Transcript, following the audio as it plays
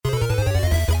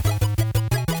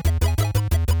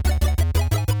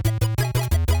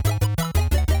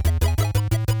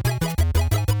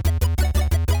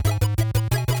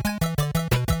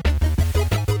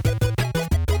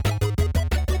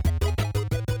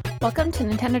Welcome to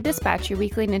Nintendo Dispatch, your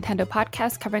weekly Nintendo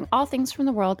podcast covering all things from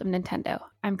the world of Nintendo.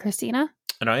 I'm Christina.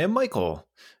 And I am Michael.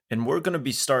 And we're going to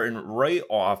be starting right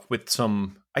off with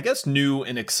some, I guess, new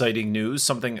and exciting news,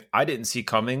 something I didn't see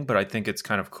coming, but I think it's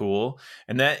kind of cool.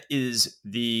 And that is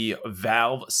the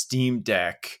Valve Steam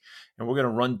Deck. And we're going to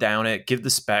run down it, give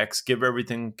the specs, give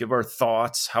everything, give our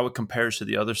thoughts, how it compares to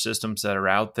the other systems that are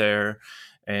out there.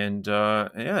 And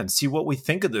and see what we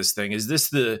think of this thing. Is this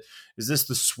the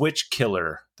Switch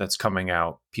killer that's coming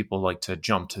out? People like to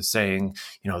jump to saying,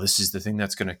 this is the thing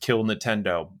that's going to kill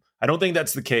Nintendo. I don't think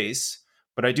that's the case,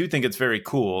 but I do think it's very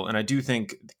cool, and I do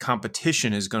think the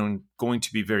competition is going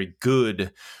to be very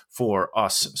good for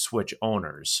us Switch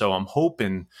owners. So I'm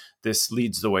hoping this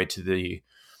leads the way to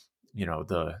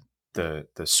the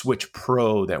Switch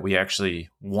Pro that we actually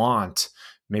want.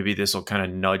 Maybe this will kind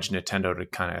of nudge Nintendo to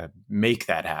kind of make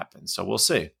that happen. So we'll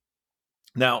see.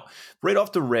 Now, right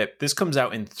off the rip, this comes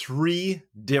out in 3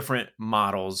 different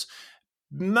models.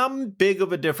 Not big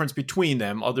of a difference between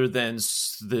them other than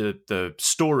the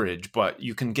storage, but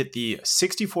you can get the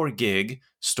 64 gig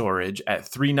storage at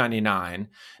 $399.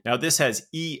 Now, this has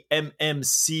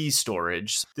eMMC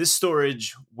storage. This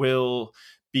storage will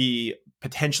be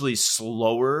potentially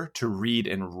slower to read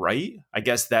and write. I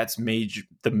guess that's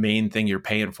the main thing you're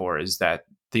paying for, is that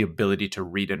the ability to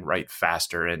read and write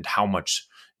faster and how much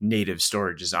native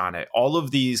storage is on it. All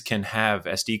of these can have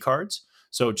SD cards.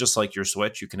 So just like your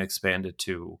Switch, you can expand it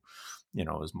to,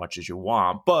 as much as you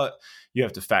want, but you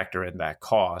have to factor in that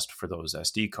cost for those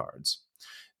SD cards.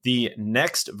 The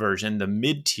next version, the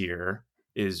mid-tier,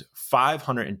 is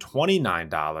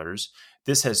 $529.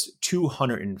 This has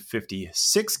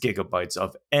 256 gigabytes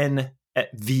of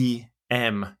NVMe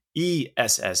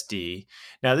SSD.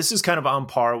 Now, this is kind of on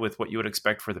par with what you would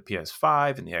expect for the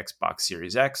PS5 and the Xbox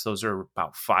Series X. Those are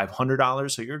about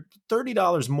 $500, so you're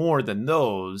 $30 more than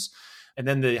those. And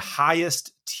then the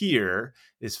highest tier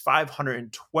is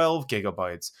 512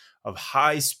 gigabytes of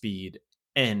high-speed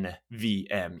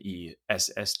NVMe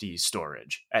SSD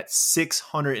storage at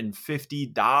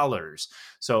 $650.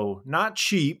 So not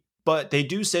cheap, but they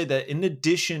do say that in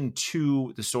addition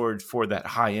to the storage for that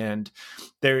high end,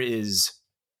 there is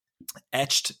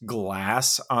etched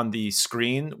glass on the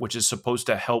screen, which is supposed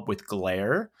to help with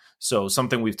glare. So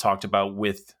something we've talked about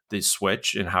with the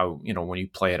Switch and how, when you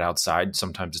play it outside,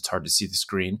 sometimes it's hard to see the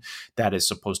screen. That is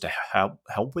supposed to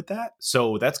help with that.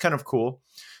 So that's kind of cool.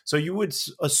 So you would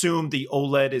assume the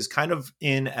OLED is kind of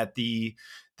in at the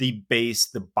base,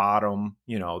 the bottom,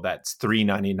 that's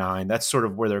 $399. That's sort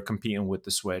of where they're competing with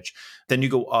the Switch. Then you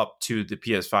go up to the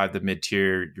PS5, the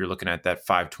mid-tier, you're looking at that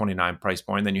 $529 price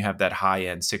point. And then you have that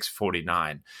high-end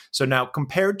 $649. So now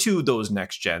compared to those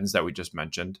next gens that we just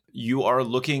mentioned, you are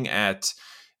looking at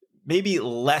maybe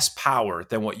less power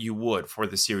than what you would for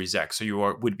the Series X. So you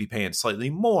would be paying slightly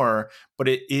more, but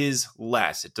it is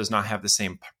less. It does not have the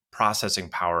same processing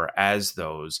power as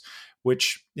those,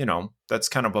 which, that's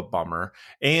kind of a bummer.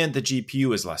 And the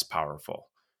GPU is less powerful.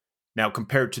 Now,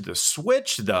 compared to the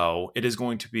Switch, though, it is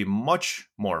going to be much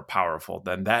more powerful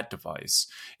than that device.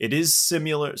 It is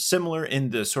similar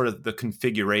in the sort of the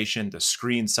configuration, the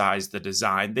screen size, the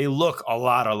design. They look a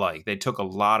lot alike. They took a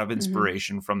lot of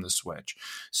inspiration from the Switch.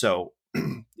 So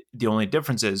the only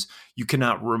difference is you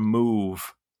cannot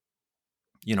remove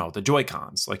the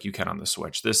Joy-Cons like you can on the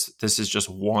Switch. This is just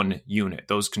one unit.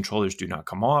 Those controllers do not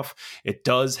come off. It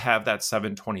does have that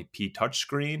 720p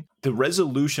touchscreen. The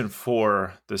resolution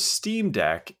for the Steam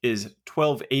Deck is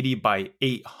 1280 by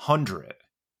 800,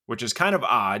 which is kind of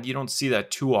odd. You don't see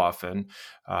that too often.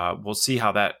 We'll see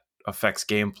how that affects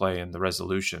gameplay and the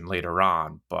resolution later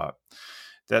on, but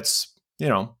that's,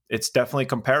 it's definitely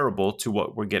comparable to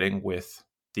what we're getting with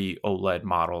the OLED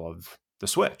model of the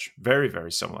Switch. Very,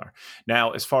 very similar.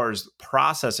 Now, as far as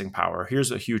processing power, here's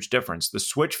a huge difference. The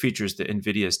Switch features the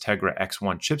NVIDIA's Tegra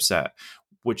X1 chipset,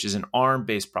 which is an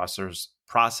ARM-based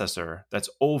processor that's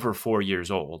over 4 years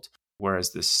old,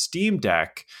 whereas the Steam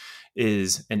Deck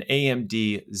is an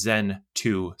AMD Zen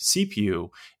 2 CPU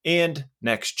and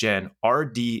next-gen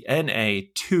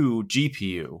RDNA 2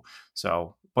 GPU.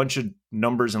 So bunch of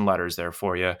numbers and letters there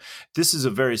for you. This is a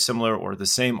very similar or the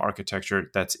same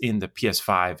architecture that's in the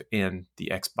PS5 and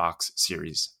the Xbox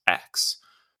Series X.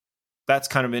 That's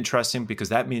kind of interesting because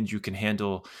that means you can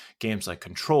handle games like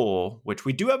Control, which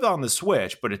we do have on the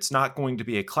Switch, but it's not going to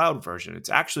be a cloud version. It's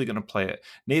actually going to play it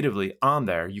natively on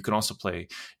there. You can also play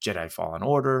Jedi Fallen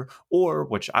Order or,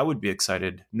 which I would be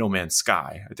excited, No Man's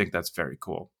Sky. I think that's very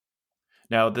cool.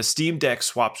 Now, the Steam Deck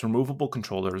swaps removable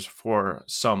controllers for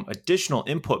some additional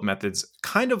input methods,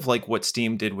 kind of like what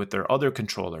Steam did with their other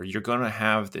controller. You're going to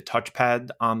have the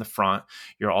touchpad on the front.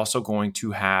 You're also going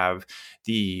to have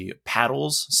the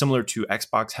paddles, similar to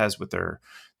Xbox has with their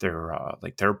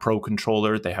Pro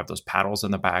controller. They have those paddles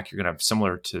in the back. You're going to have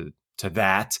similar to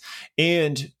that,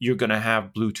 and you're going to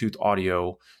have Bluetooth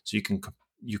audio, so you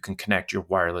can connect your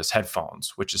wireless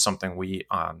headphones, which is something we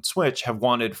on Switch have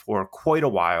wanted for quite a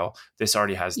while. This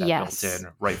already has that built in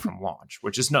right from launch,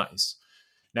 which is nice.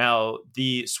 Now,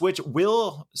 the Switch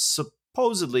will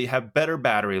supposedly have better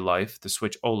battery life, the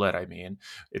Switch OLED, I mean.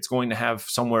 It's going to have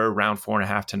somewhere around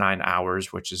 4.5 to 9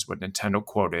 hours, which is what Nintendo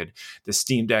quoted. The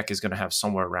Steam Deck is going to have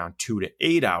somewhere around 2 to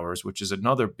 8 hours, which is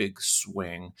another big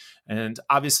swing. And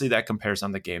obviously that compares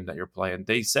on the game that you're playing.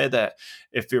 They say that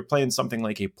if you're playing something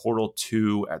like a Portal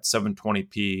 2 at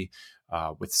 720p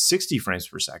with 60 frames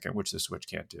per second, which the Switch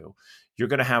can't do, you're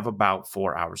going to have about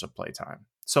 4 hours of playtime.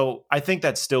 So I think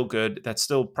that's still good. That's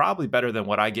still probably better than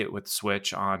what I get with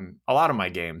Switch on a lot of my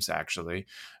games, actually,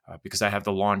 because I have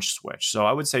the launch Switch. So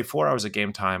I would say 4 hours of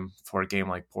game time for a game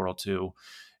like Portal 2.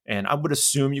 And I would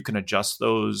assume you can adjust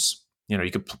those. You know,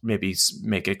 you could maybe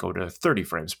make it go to 30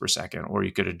 frames per second, or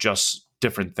you could adjust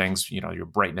different things, your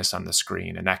brightness on the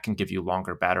screen, and that can give you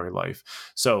longer battery life.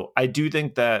 So I do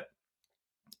think that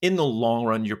in the long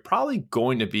run, you're probably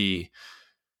going to be,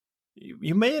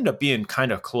 you may end up being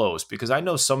kind of close, because I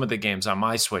know some of the games on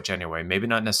my Switch anyway, maybe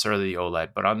not necessarily the OLED,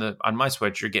 but on my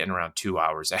Switch, you're getting around 2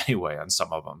 hours anyway on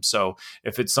some of them. So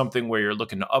if it's something where you're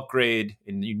looking to upgrade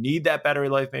and you need that battery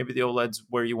life, maybe the OLED's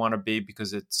where you want to be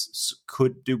because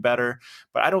could do better,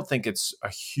 but I don't think it's a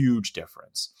huge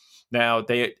difference. Now,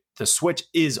 the Switch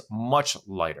is much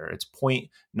lighter. It's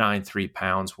 0.93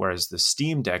 pounds, whereas the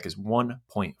Steam Deck is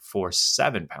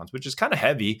 1.47 pounds, which is kind of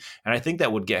heavy. And I think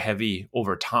that would get heavy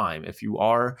over time. If you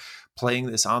are playing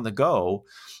this on the go,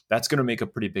 that's going to make a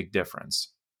pretty big difference.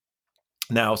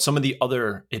 Now, some of the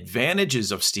other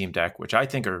advantages of Steam Deck, which I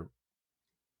think are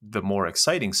the more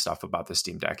exciting stuff about the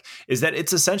Steam Deck, is that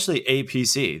it's essentially a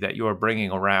PC that you're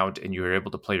bringing around and you're able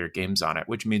to play your games on it,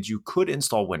 which means you could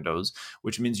install Windows,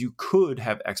 which means you could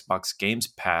have Xbox Games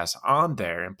Pass on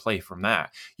there and play from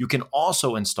that. You can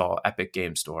also install Epic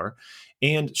Game Store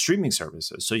and streaming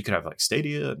services. So you could have like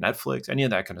Stadia, Netflix, any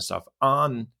of that kind of stuff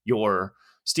on your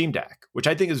Steam Deck, which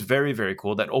I think is very, very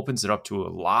cool. That opens it up to a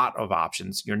lot of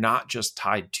options. You're not just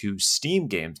tied to Steam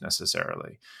games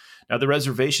necessarily. Now, the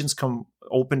reservations come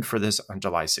open for this on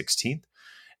July 16th,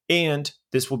 and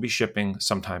this will be shipping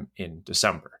sometime in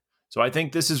December. So I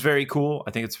think this is very cool.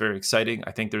 I think it's very exciting.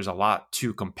 I think there's a lot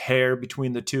to compare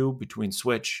between the two, between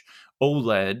Switch,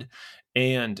 OLED,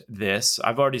 and this.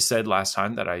 I've already said last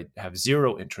time that I have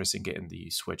zero interest in getting the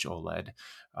Switch OLED.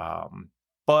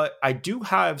 But I do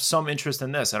have some interest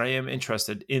in this, and I am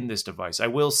interested in this device. I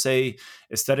will say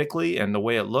aesthetically and the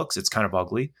way it looks, it's kind of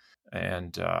ugly.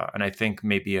 And I think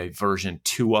maybe a version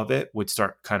 2 of it would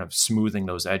start kind of smoothing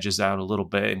those edges out a little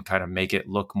bit and kind of make it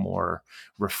look more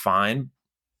refined.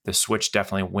 The Switch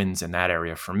definitely wins in that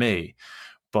area for me.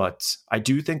 But I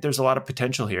do think there's a lot of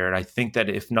potential here. And I think that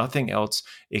if nothing else,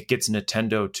 it gets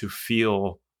Nintendo to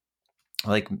feel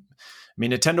like,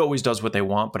 Nintendo always does what they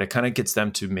want, but it kind of gets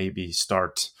them to maybe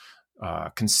start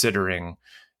considering,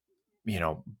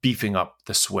 beefing up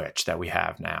the Switch that we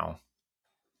have now.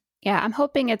 Yeah, I'm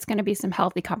hoping it's going to be some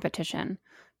healthy competition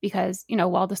because,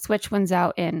 while the Switch wins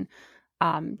out in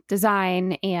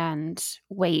design and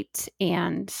weight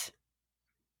and,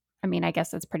 I guess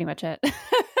that's pretty much it.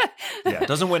 Yeah, it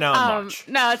doesn't win out much.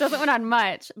 No, it doesn't win on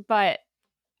much. But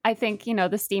I think,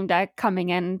 the Steam Deck coming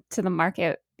into the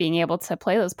market, being able to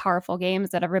play those powerful games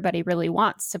that everybody really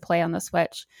wants to play on the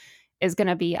Switch is going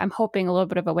to be, I'm hoping, a little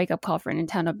bit of a wake-up call for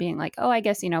Nintendo being like, oh, I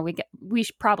guess, we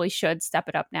probably should step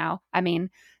it up now.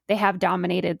 They have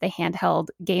dominated the handheld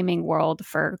gaming world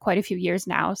for quite a few years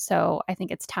now, so I think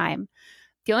it's time.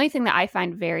 The only thing that I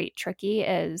find very tricky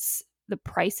is the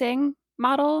pricing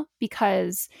model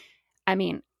because, I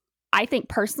think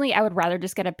personally I would rather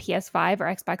just get a PS5 or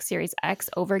Xbox Series X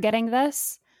over getting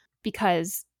this,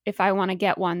 because if I want to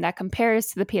get one that compares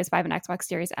to the PS5 and Xbox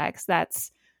Series X,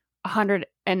 that's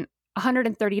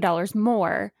 $130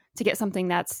 more to get something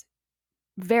that's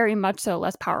very much so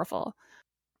less powerful.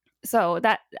 So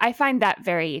that I find that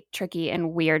very tricky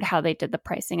and weird how they did the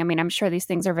pricing. I'm sure these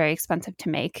things are very expensive to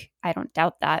make. I don't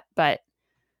doubt that, but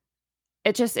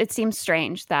it seems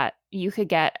strange that you could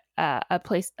get a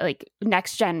place like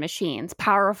next gen machines,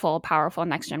 powerful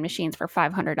next gen machines for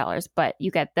 $500, but you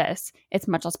get this, it's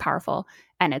much less powerful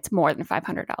and it's more than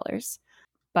 $500.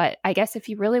 But I guess if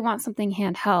you really want something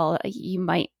handheld, you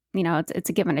might it's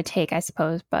a give and a take, I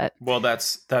suppose. But well,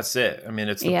 that's it. I mean,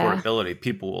 it's the portability.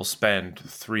 People will spend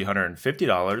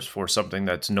 $350 for something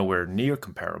that's nowhere near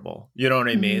comparable. You know what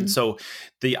I mean? So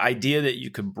the idea that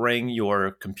you could bring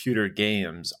your computer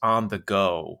games on the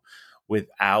go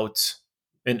without,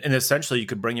 and essentially you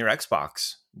could bring your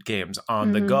Xbox games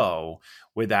on the go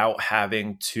without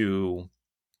having to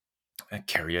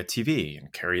carry a TV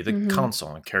and carry the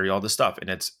console and carry all the stuff. And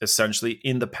it's essentially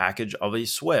in the package of a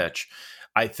Switch.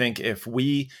 I think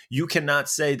you cannot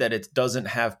say that it doesn't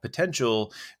have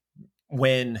potential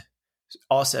when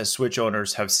us as Switch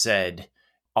owners have said,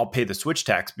 I'll pay the Switch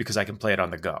tax because I can play it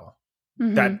on the go.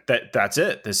 That's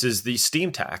it. This is the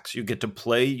Steam tax. You get to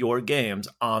play your games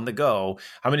on the go.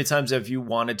 How many times have you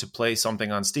wanted to play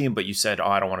something on Steam, but you said, oh,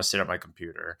 I don't want to sit at my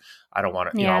computer. I don't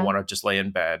want to, I want to just lay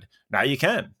in bed. Now you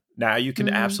can. Now you can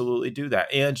absolutely do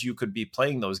that. And you could be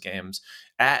playing those games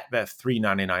at that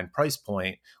 $399 price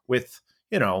point with,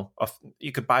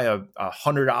 you could buy a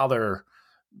 $100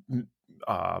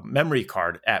 memory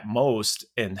card at most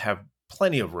and have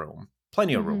plenty of room,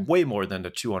 way more than the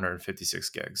 256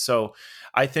 gigs. So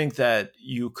I think that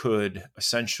you could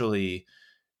essentially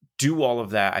do all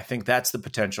of that. I think that's the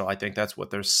potential. I think that's what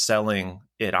they're selling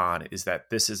it on, is that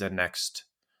this is a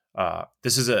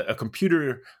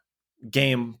computer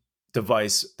game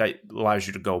device that allows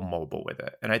you to go mobile with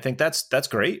it. And I think that's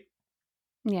great.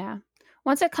 Yeah.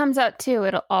 Once it comes out too,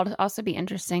 it'll also be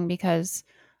interesting because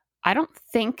I don't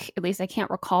think, at least I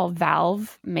can't recall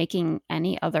Valve making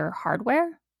any other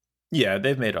hardware. Yeah,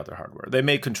 they've made other hardware. They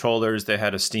made controllers. They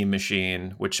had a Steam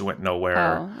machine, which went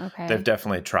nowhere. Oh, okay. They've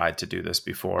definitely tried to do this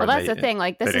before. Well, that's the thing.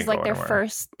 Like, this is like their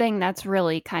first thing that's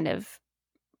really kind of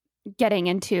getting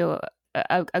into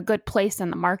a good place in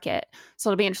the market.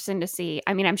 So it'll be interesting to see.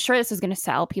 I mean, I'm sure this is going to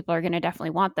sell. People are going to definitely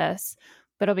want this,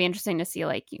 but it'll be interesting to see,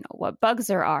 like, what bugs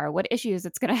there are, what issues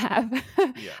it's going to have.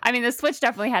 Yeah. I mean, the Switch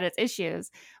definitely had its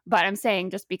issues, but I'm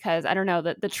saying just because, I don't know,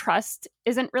 that the trust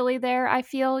isn't really there, I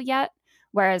feel, yet.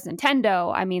 Whereas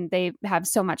Nintendo, I mean, they have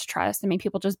so much trust. I mean,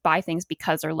 people just buy things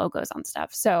because their logos on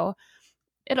stuff. So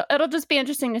it'll just be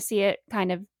interesting to see it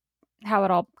kind of how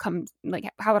it all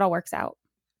works out.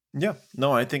 Yeah,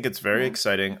 no, I think it's very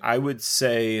exciting. I would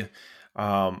say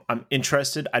I'm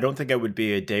interested. I don't think I would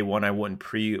be a day one. I wouldn't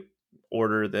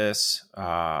pre-order this,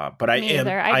 but I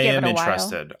am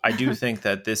interested. I do think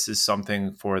that this is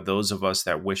something for those of us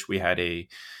that wish we had a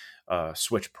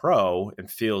Switch Pro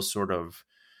and feel sort of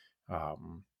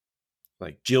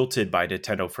like jilted by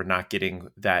Nintendo for not getting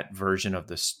that version of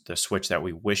the Switch that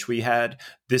we wish we had.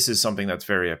 This is something that's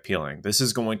very appealing. This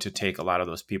is going to take a lot of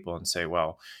those people and say,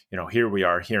 well, here we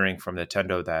are hearing from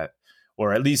Nintendo that,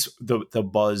 or at least the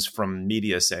buzz from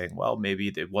media saying, well,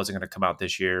 maybe it wasn't going to come out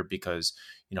this year because,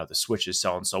 the Switch is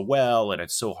selling so well and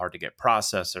it's so hard to get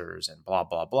processors and blah,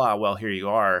 blah, blah. Well, here you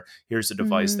are. Here's a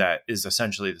device that is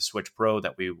essentially the Switch Pro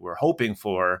that we were hoping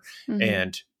for.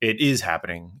 And it is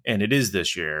happening, and it is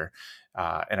this year.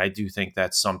 And I do think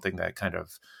that's something that kind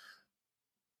of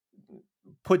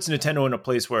puts Nintendo in a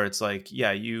place where it's like,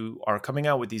 yeah, you are coming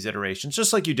out with these iterations,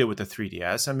 just like you did with the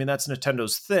 3DS. I mean, that's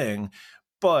Nintendo's thing,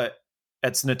 but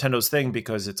it's Nintendo's thing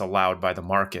because it's allowed by the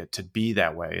market to be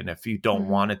that way. And if you don't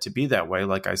want it to be that way,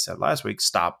 like I said last week,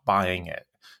 stop buying it.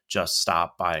 Just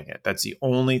stop buying it. That's the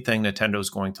only thing Nintendo's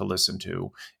going to listen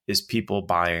to, is people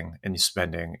buying and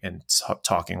spending and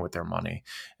talking with their money.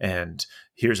 And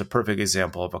here's a perfect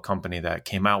example of a company that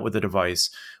came out with a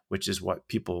device, which is what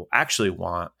people actually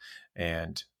want.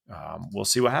 And we'll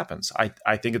see what happens.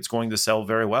 I think it's going to sell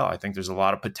very well. I think there's a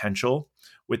lot of potential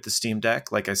with the Steam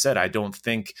Deck. Like I said, I don't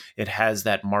think it has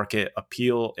that market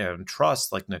appeal and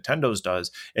trust like Nintendo's does.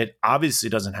 It obviously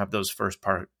doesn't have those first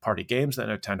party games that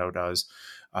Nintendo does.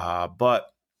 But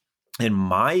in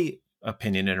my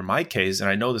opinion, and in my case, and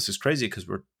I know this is crazy because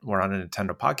we're on a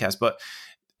Nintendo podcast, but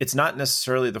it's not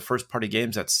necessarily the first party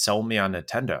games that sell me on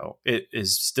Nintendo. It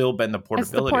has still been the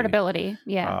portability. It's the portability,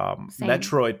 yeah.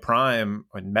 Metroid Prime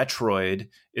and Metroid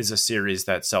is a series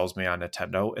that sells me on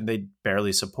Nintendo, and they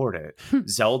barely support it.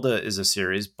 Zelda is a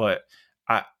series, but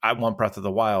I want Breath of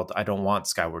the Wild. I don't want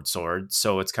Skyward Sword.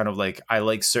 So it's kind of like, I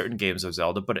like certain games of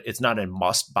Zelda, but it's not a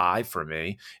must buy for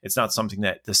me. It's not something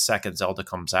that the second Zelda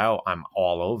comes out, I'm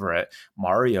all over it.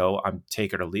 Mario, I'm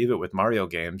take it or leave it with Mario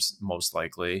games, most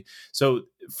likely. So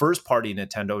first party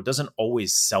Nintendo doesn't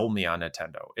always sell me on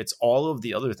Nintendo. It's all of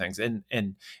the other things. And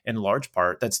in large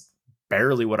part, that's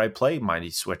barely what I play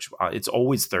Mighty Switch. It's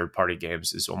always third party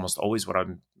games is almost always what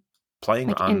I'm playing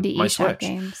like on my Switch.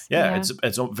 Games. Yeah,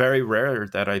 it's very rare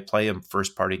that I play a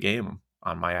first party game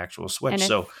on my actual Switch.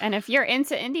 And if you're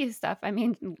into indie stuff, I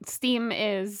mean, Steam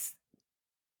is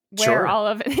where Sure. all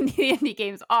of the indie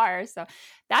games are. So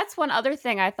that's one other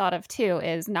thing I thought of too,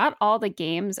 is not all the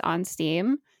games on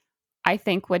Steam I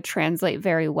think would translate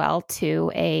very well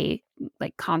to a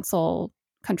like console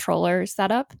controller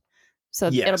setup. So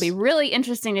it'll be Yes. really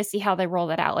interesting to see how they roll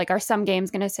that out. Like, are some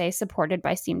games going to say supported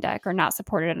by Steam Deck or not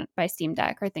supported by Steam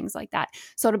Deck or things like that?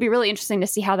 So it'll be really interesting to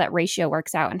see how that ratio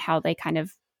works out and how they kind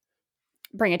of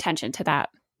bring attention to that.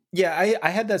 Yeah, I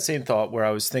had that same thought where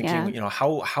I was thinking, Yeah. you know,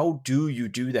 how do you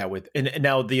do that with, and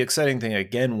now the exciting thing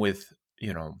again with,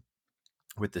 you know,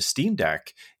 with the Steam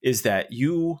Deck is that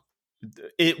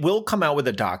it will come out with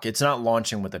a dock. It's not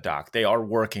launching with a dock. They are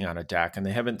working on a dock and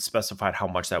they haven't specified how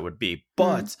much that would be,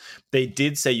 but they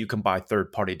did say you can buy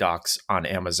third-party docks on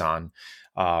Amazon.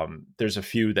 There's a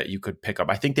few that you could pick up.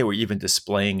 I think they were even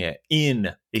displaying it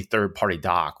in a third-party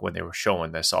dock when they were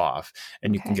showing this off,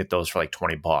 and you can get those for like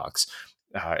 $20.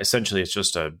 Essentially, it's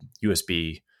just a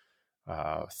USB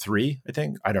 3, I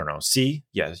think. I don't know. C?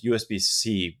 Yes,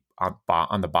 USB-C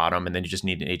on the bottom, and then you just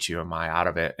need an HDMI out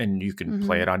of it, and you can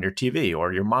play it on your TV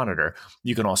or your monitor.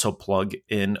 You can also plug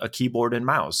in a keyboard and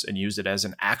mouse and use it as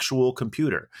an actual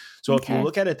computer. So if you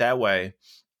look at it that way,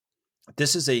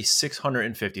 this is a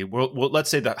 650. Well, let's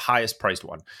say the highest priced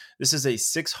one. This is a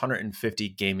 650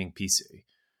 gaming PC.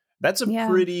 That's a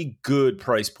pretty good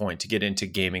price point to get into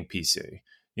gaming PC.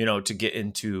 You know, to get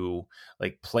into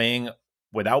like playing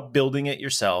without building it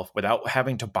yourself, without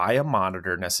having to buy a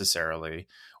monitor necessarily,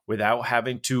 without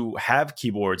having to have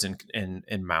keyboards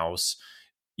and mouse.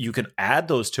 You can add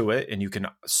those to it and you can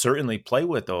certainly play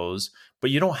with those, but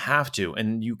you don't have to.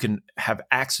 And you can have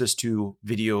access to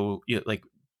video, like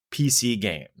PC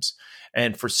games.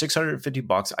 And for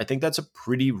 $650, I think that's a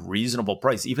pretty reasonable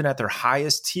price. Even at their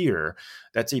highest tier,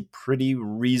 that's a pretty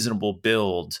reasonable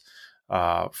build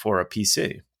for a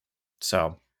PC.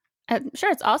 So I'm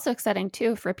sure it's also exciting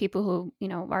too for people who, you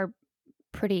know, are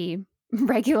pretty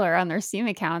regular on their Steam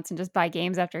accounts and just buy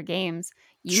games after games.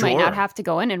 You might not have to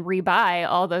go in and rebuy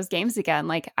all those games again.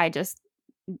 Like I just,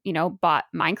 you know, bought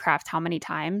Minecraft how many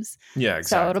times? Yeah,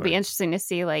 exactly. So it'll be interesting to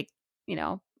see, like, you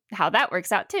know, how that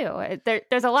works out too.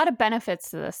 There's a lot of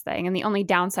benefits to this thing, and the only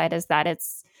downside is that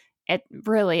it's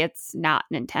not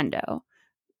Nintendo.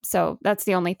 So that's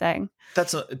the only thing.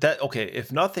 Okay.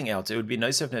 If nothing else, it would be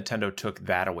nice if Nintendo took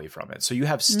that away from it. So you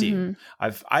have Steam.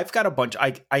 I've got a bunch.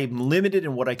 I'm limited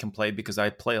in what I can play because I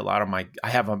play a lot of I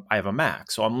have a Mac,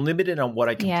 so I'm limited on what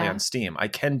I can play on Steam. I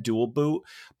can dual boot,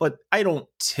 but I don't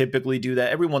typically do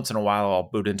that. Every once in a while, I'll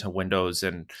boot into Windows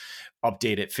and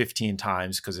update it 15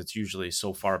 times because it's usually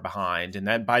so far behind, and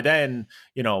then by then,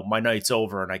 you know, my night's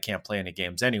over and I can't play any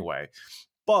games anyway.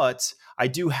 But I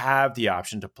do have the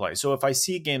option to play. So if I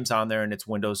see games on there and it's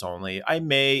Windows only, I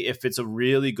may, if it's a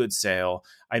really good sale,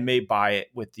 I may buy it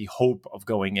with the hope of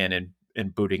going in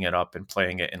and booting it up and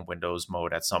playing it in Windows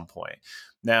mode at some point.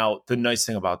 Now, the nice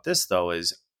thing about this, though,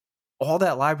 is all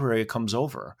that library comes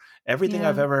over. Everything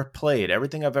I've ever played,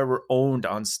 everything I've ever owned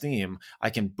on Steam, I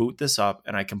can boot this up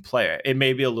and I can play it. It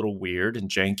may be a little weird and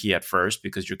janky at first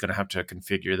because you're going to have to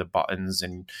configure the buttons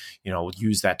and, you know,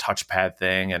 use that touchpad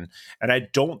thing. And I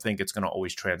don't think it's going to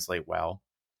always translate well.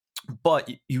 But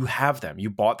you have them.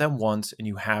 You bought them once and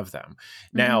you have them.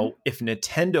 Now, if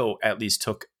Nintendo at least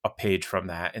took a page from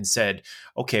that and said,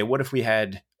 okay, what if we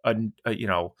had a you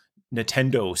know,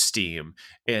 Nintendo Steam,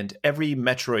 and every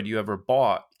Metroid you ever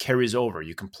bought carries over.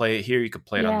 You can play it here, you can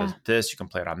play it on this, you can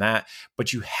play it on that,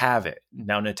 but you have it.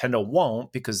 Now Nintendo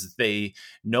won't, because they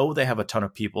know they have a ton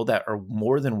of people that are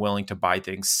more than willing to buy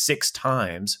things 6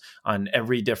 times on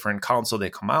every different console they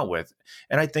come out with.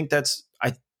 And I think that's,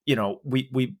 you know,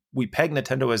 we peg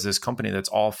Nintendo as this company that's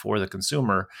all for the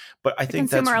consumer, but I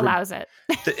think consumer allows it.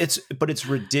 It's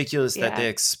ridiculous that they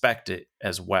expect it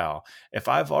as well. If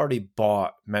I've already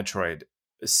bought Metroid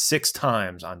 6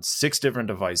 times on 6 different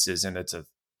devices and it's a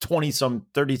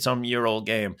 30-some-year-old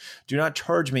game, do not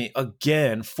charge me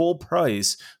again full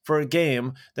price for a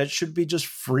game that should be just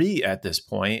free at this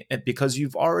point, because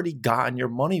you've already gotten your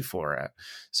money for it.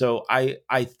 So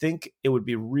I think it would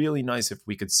be really nice if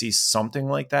we could see something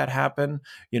like that happen.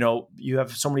 You know, you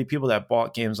have so many people that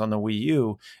bought games on the Wii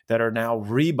U that are now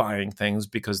rebuying things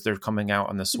because they're coming out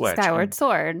on the Switch. Skyward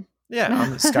Sword. Yeah, on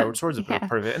the Skyward Sword is a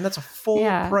part of it. And that's a full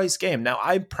price game. Now,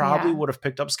 I probably would have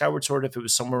picked up Skyward Sword if it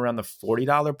was somewhere around the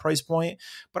 $40 price point,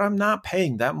 but I'm not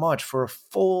paying that much for a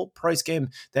full price game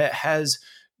that has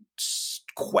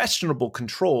questionable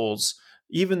controls,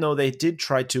 even though they did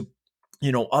try to,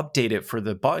 you know, update it for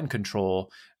the button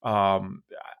control.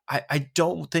 I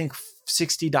don't think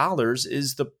 $60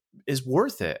 is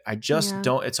worth it. I just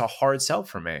don't. It's a hard sell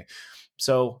for me.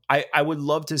 So I would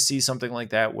love to see something like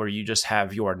that where you just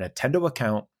have your Nintendo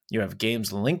account, you have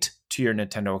games linked to your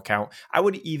Nintendo account. I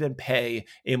would even pay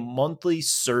a monthly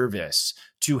service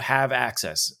to have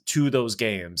access to those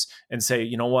games and say,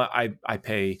 you know what, I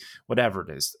pay whatever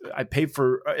it is. I pay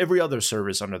for every other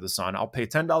service under the sun. I'll pay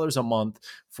 $10 a month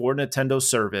for Nintendo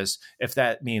service if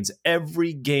that means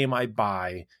every game I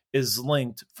buy is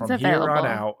linked from here on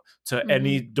out to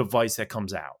any device that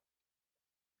comes out.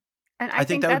 And I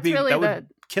think that would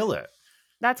kill it.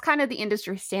 That's kind of the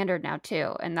industry standard now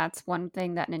too, and that's one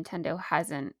thing that Nintendo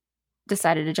hasn't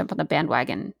decided to jump on the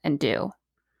bandwagon and do.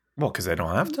 Well, because they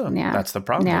don't have to. Yeah. That's the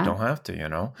problem. They don't have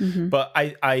to, But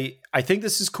I think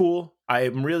this is cool.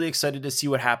 I'm really excited to see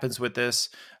what happens with this.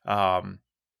 As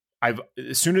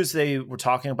soon as they were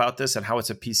talking about this and how it's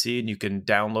a PC and you can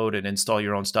download and install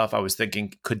your own stuff, I was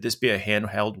thinking, could this be a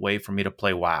handheld way for me to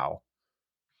play WoW?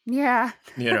 Yeah.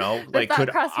 Like could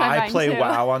I play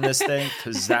WoW on this thing?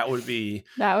 Because that would be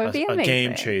a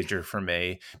game changer for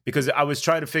me. Because I was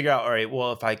trying to figure out, all right,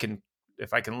 well, if I can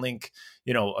link,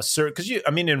 a certain, because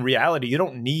in reality, you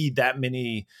don't need that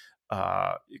many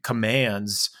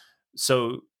commands.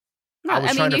 So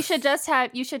you should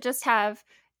just have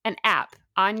an app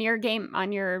on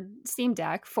your Steam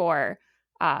Deck for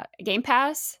Game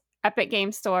Pass, Epic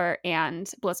Game Store, and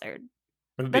Blizzard.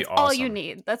 That's awesome. All you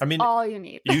need. All you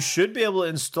need. You should be able to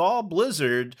install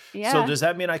Blizzard. Yeah. So does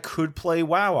that mean I could play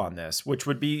WoW on this, which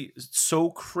would be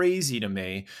so crazy to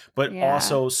me, but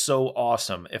also so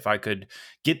awesome if I could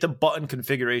get the button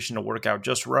configuration to work out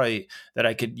just right that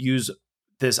I could use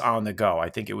this on the go. I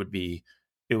think it would be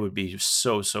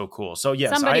so cool. So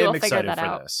yes, somebody I am excited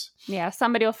for this. Yeah,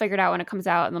 somebody will figure it out when it comes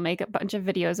out, and they'll make a bunch of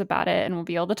videos about it, and we'll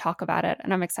be able to talk about it.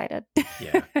 And I'm excited.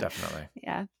 Yeah, definitely.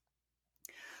 Yeah.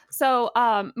 So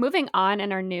moving on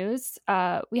in our news,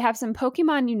 we have some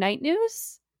Pokemon Unite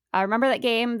news. Remember that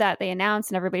game that they announced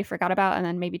and everybody forgot about, and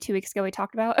then maybe 2 weeks ago we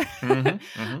talked about?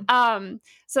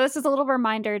 So this is a little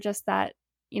reminder just that,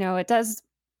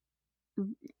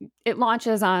 it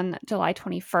launches on July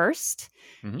 21st,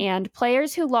 and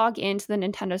players who log into the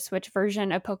Nintendo Switch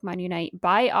version of Pokemon Unite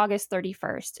by August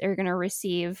 31st are going to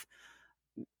receive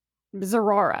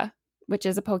Zeraora, which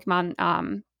is a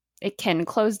Pokemon. It can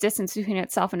close distance between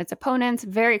itself and its opponents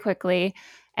very quickly,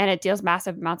 and it deals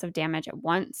massive amounts of damage at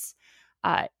once.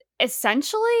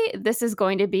 Essentially, this is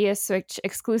going to be a Switch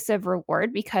exclusive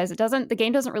reward because the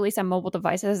game doesn't release on mobile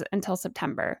devices until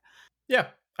September. Yeah,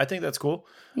 I think that's cool.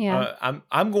 Yeah,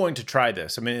 I'm going to try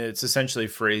this. It's essentially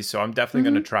free, so I'm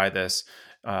definitely going to try this.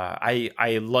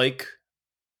 I like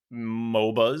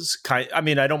MOBAs.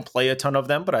 I don't play a ton of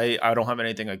them, but I don't have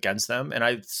anything against them.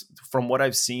 And from what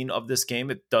I've seen of this game,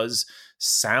 it does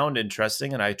sound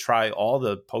interesting. And I try all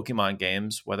the Pokemon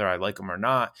games, whether I like them or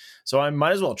not. So I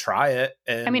might as well try it.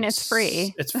 And it's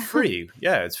free. It's free.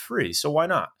 Yeah, it's free. So why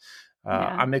not?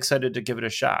 I'm excited to give it a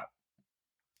shot.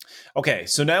 Okay,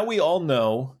 so now we all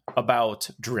know about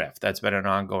Drift. That's been an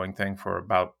ongoing thing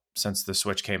since the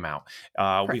Switch came out.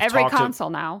 We've every console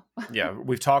now. Yeah,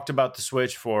 we've talked about the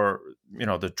Switch for,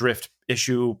 the Drift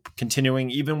issue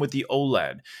continuing even with the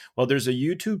OLED. Well, there's a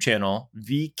YouTube channel,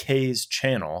 VK's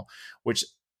channel, which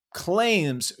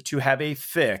claims to have a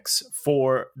fix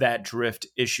for that Drift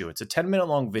issue. It's a 10-minute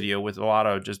long video with a lot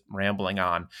of just rambling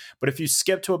on. But if you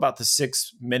skip to about the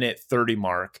 6-minute 30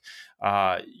 mark,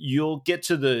 you'll get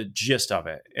to the gist of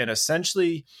it. And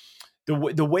essentially,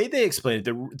 the way they explain it,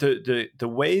 the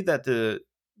way that the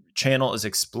channel is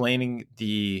explaining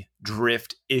the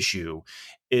Drift issue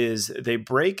is they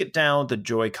break it down the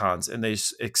Joy-Cons and they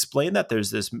explain that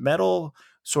there's this metal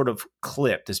sort of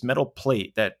clip, this metal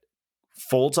plate that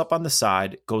folds up on the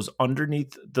side, goes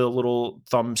underneath the little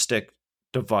thumbstick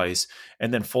device,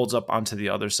 and then folds up onto the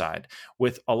other side.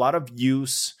 With a lot of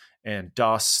use and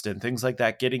dust and things like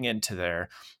that getting into there,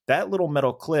 that little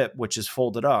metal clip, which is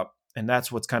folded up, and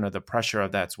that's what's kind of the pressure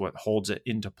of that's what holds it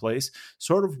into place,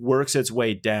 sort of works its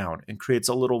way down and creates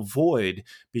a little void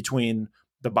between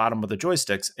the bottom of the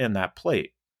joysticks and that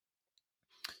plate.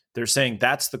 They're saying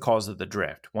that's the cause of the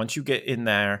drift. Once you get in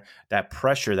there, that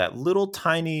pressure, that little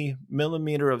tiny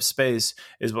millimeter of space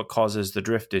is what causes the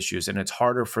drift issues. And it's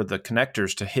harder for the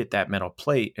connectors to hit that metal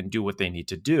plate and do what they need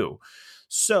to do.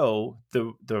 So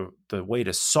the way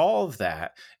to solve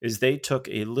that is they took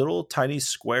a little tiny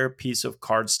square piece of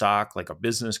cardstock, like a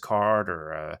business card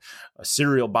or a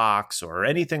cereal box or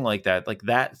anything like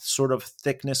that sort of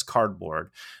thickness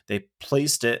cardboard. They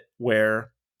placed it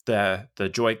where the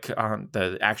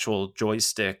actual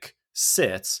joystick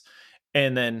sits,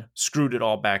 and then screwed it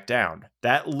all back down.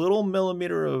 That little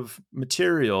millimeter of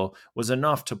material was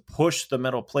enough to push the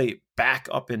metal plate back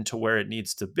up into where it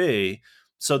needs to be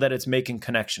so that it's making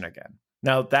connection again.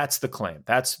 Now that's the claim.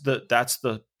 That's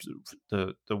the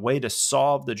way to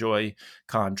solve the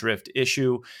Joy-Con drift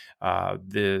issue.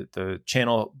 The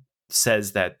channel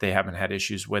says that they haven't had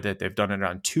issues with it. They've done it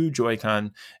on 2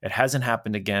 Joy-Con. It hasn't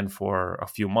happened again for a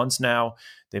few months now.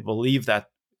 They believe that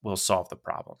will solve the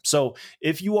problem. So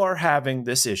if you are having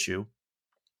this issue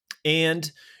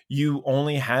and you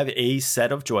only have a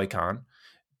set of Joy-Con,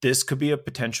 this could be a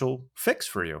potential fix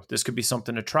for you. This could be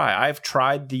something to try. I've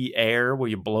tried the air where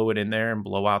you blow it in there and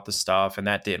blow out the stuff, and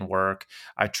that didn't work.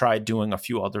 I tried doing a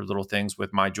few other little things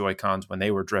with my Joy-Cons when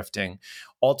they were drifting.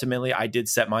 Ultimately, I did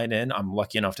set mine in. I'm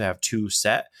lucky enough to have 2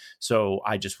 set. So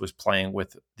I just was playing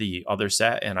with the other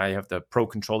set, and I have the Pro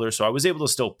Controller. So I was able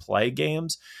to still play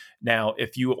games. Now,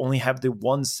 if you only have the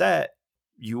 1 set,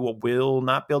 you will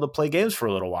not be able to play games for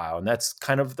a little while. And that's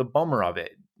kind of the bummer of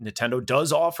it. Nintendo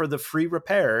does offer the free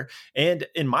repair. And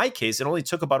in my case, it only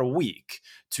took about a week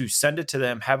to send it to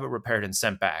them, have it repaired and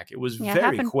sent back. It was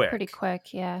very quick. Pretty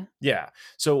quick. Yeah. Yeah.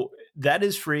 So that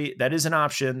is free. That is an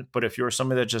option. But if you're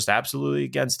somebody that's just absolutely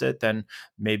against it, then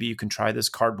maybe you can try this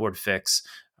cardboard fix.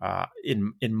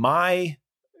 In my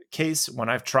case, when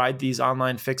I've tried these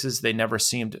online fixes, they never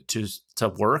seemed to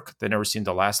work. They never seemed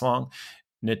to last long.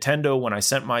 Nintendo, when I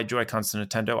sent my Joy-Cons to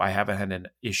Nintendo, I haven't had an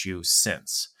issue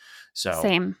since. So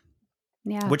same.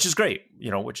 Yeah. Which is great,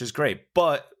 which is great.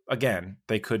 But again,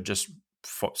 they could just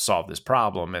solve this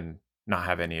problem and not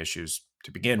have any issues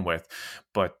to begin with.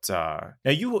 But now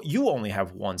you only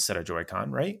have 1 set of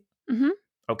Joy-Con, right? Mm-hmm.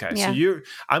 Okay. Yeah. So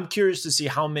I'm curious to see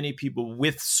how many people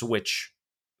with Switch,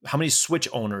 how many Switch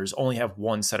owners only have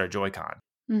 1 set of Joy-Con.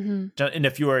 Mm-hmm. And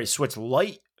if you are a Switch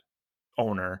Lite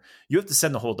owner, you have to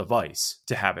send the whole device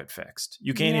to have it fixed.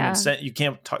 You can't even send,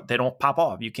 they don't pop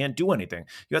off. You can't do anything.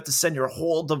 You have to send your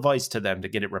whole device to them to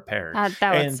get it repaired.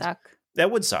 That would suck. That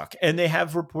would suck. And they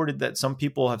have reported that some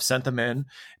people have sent them in,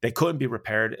 they couldn't be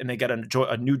repaired, and they get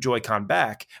a new Joy-Con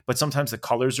back, but sometimes the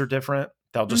colors are different.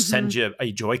 They'll just send you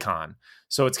a Joy-Con.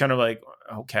 So it's kind of like,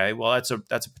 okay, well, that's a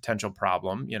potential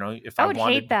problem. If I would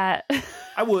hate that.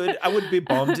 I would be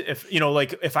bummed if,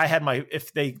 if I had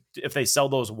if they sell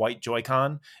those white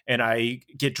Joy-Con and I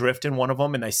get drift in one of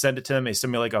them and they send it to them, they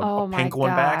send me like a pink one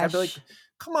back. I'd be like,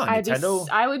 come on, Nintendo.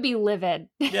 I would be livid.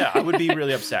 Yeah, I would be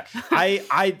really upset.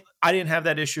 I didn't have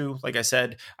that issue, like I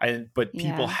said, but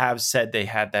people have said they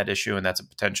had that issue, and that's a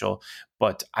potential.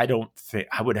 But I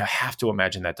would have to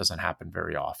imagine that doesn't happen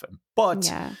very often.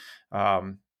 But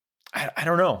I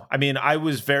don't know. I mean, I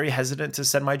was very hesitant to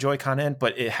send my Joy-Con in,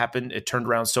 but it happened. It turned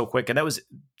around so quick, and that was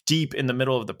deep in the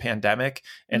middle of the pandemic,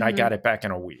 and I got it back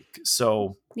in a week.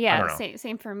 So yeah,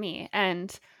 same for me.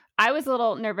 And I was a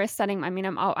little nervous sending. I mean,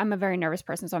 I'm a very nervous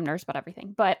person, so I'm nervous about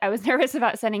everything. But I was nervous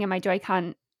about sending in my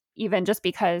Joy-Con, even just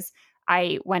because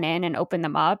I went in and opened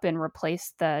them up and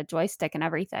replaced the joystick and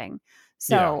everything.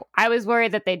 So I was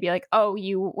worried that they'd be like, "Oh,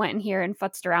 you went in here and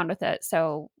futzed around with it,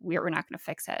 so we're not going to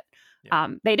fix it." Yeah.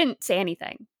 They didn't say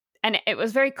anything, and it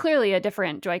was very clearly a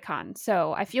different Joy-Con.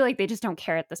 So I feel like they just don't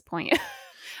care at this point.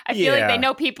 I feel like they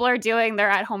know people are doing their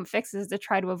at-home fixes to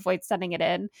try to avoid sending it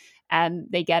in, and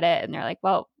they get it, and they're like,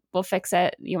 "Well, we'll fix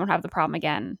it. You won't have the problem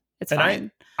again. It's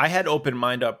fine." I had opened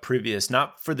mine up previous,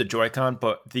 not for the Joy-Con,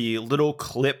 but the little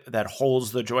clip that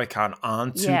holds the Joy-Con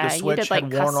onto the Switch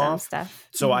had worn off. Stuff.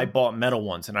 So I bought metal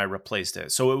ones and I replaced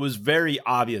it. So it was very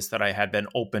obvious that I had it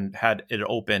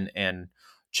open and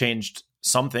changed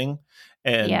something,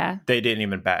 and they didn't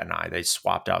even bat an eye. They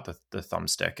swapped out the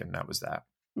thumbstick, and that was that.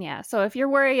 Yeah. So if you're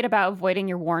worried about avoiding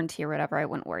your warranty or whatever, I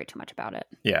wouldn't worry too much about it.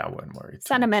 Yeah, I wouldn't worry.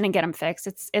 Send them in and get them fixed.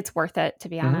 It's worth it, to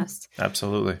be honest.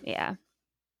 Absolutely. Yeah.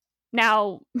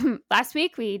 Now, last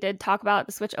week we did talk about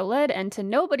the Switch OLED, and to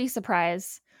nobody's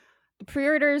surprise, the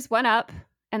pre-orders went up,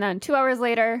 and then 2 hours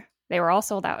later, they were all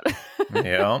sold out.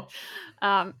 Yeah.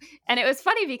 And it was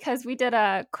funny because we did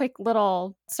a quick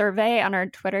little survey on our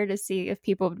Twitter to see if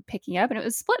people were picking up, and it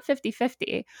was split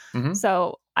 50-50.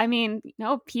 So, I mean,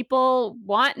 people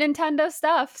want Nintendo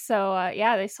stuff. So,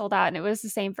 they sold out, and it was the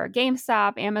same for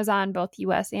GameStop, Amazon, both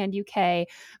US and UK,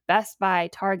 Best Buy,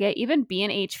 Target, even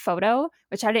B&H Photo,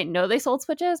 which I didn't know they sold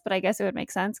Switches, but I guess it would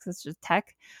make sense because it's just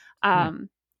tech.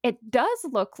 It does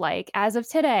look like, as of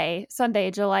today,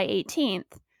 Sunday, July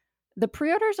 18th, the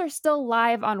pre-orders are still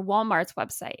live on Walmart's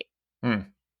website.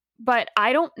 But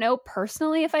I don't know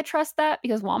personally if I trust that,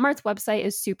 because Walmart's website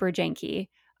is super janky.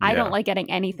 I don't like getting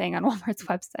anything on Walmart's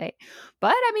website.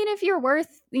 But I mean, if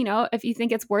if you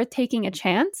think it's worth taking a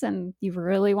chance and you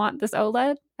really want this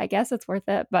OLED, I guess it's worth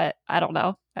it. But I don't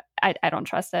know. I don't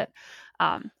trust it.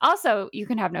 Also, you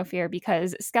can have no fear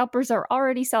because scalpers are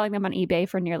already selling them on eBay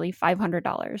for nearly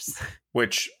 $500.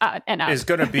 Which and is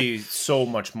going to be so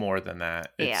much more than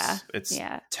that. It's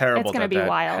terrible that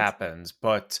wild. Happens.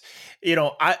 But,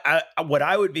 I what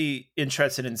I would be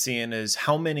interested in seeing is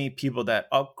how many people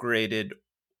that upgraded,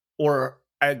 or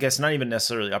I guess not even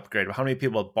necessarily upgraded, but how many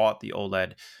people bought the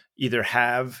OLED either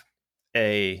have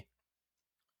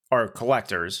are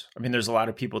collectors. I mean, there's a lot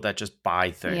of people that just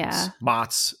buy things. Yeah.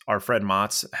 Motts, our friend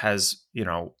Motts has,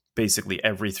 basically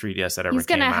every 3DS that ever came out. He's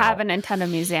going to have a Nintendo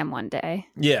museum one day.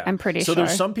 Yeah. I'm pretty sure. So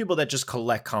there's some people that just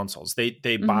collect consoles.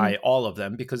 They buy all of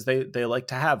them because they like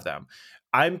to have them.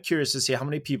 I'm curious to see how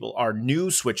many people are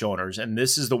new Switch owners, and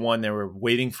this is the one they were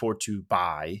waiting for to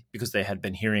buy because they had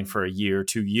been hearing for a year,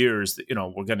 2 years that,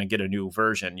 we're going to get a new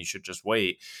version. You should just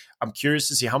wait. I'm curious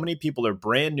to see how many people are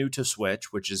brand new to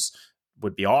Switch, which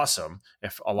would be awesome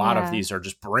if a lot of these are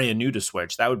just brand new to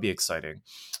Switch. That would be exciting.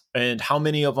 And how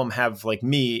many of them have, like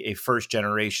me, a first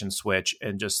generation Switch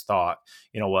and just thought,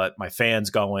 you know what, my fan's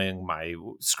going, my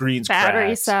screen's battery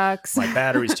cracked, sucks, my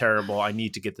battery's terrible, I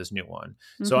need to get this new one.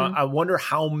 So I wonder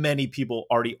how many people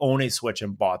already own a Switch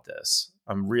and bought this.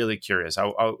 I'm really curious.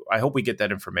 I hope we get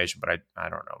that information, but I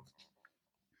don't know.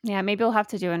 Yeah, maybe we'll have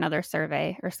to do another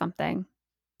survey or something.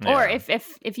 Yeah. Or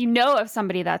if you know of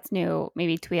somebody that's new,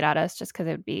 maybe tweet at us just because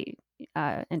it would be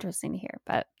interesting to hear.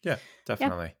 But yeah,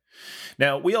 definitely. Yeah.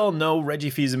 Now, we all know Reggie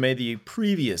Fils-Aimé, the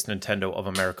previous Nintendo of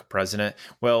America president.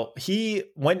 Well,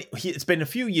 it's been a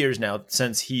few years now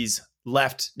since he's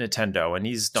left Nintendo, and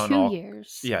he's done 2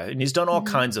 years. Yeah, and he's done all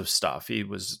kinds of stuff. He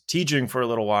was teaching for a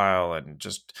little while, and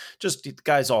just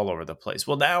guys all over the place.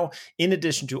 Well, now, in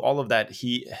addition to all of that,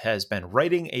 he has been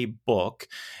writing a book,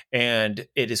 and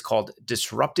it is called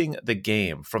Disrupting the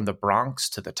Game: From the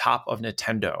Bronx to the Top of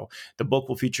Nintendo. The book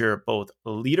will feature both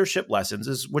leadership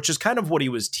lessons, which is kind of what he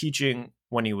was teaching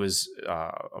when he was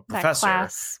a professor. That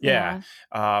class. Yeah.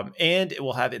 And it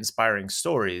will have inspiring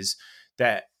stories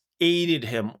that aided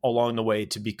him along the way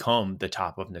to become the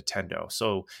top of Nintendo.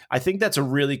 So I think that's a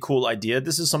really cool idea.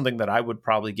 This is something that I would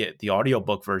probably get the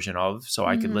audiobook version of so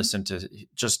I could listen to,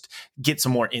 just get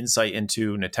some more insight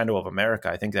into Nintendo of America.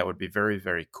 I think that would be very,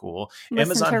 very cool.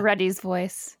 Listen to Reddy's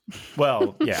voice.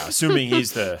 Well, yeah, assuming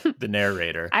he's the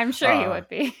narrator. I'm sure he would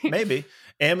be. Maybe.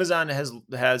 Amazon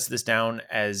has this down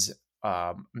as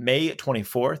May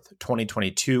 24th,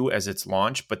 2022 as its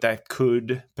launch, but that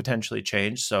could potentially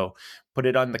change. So put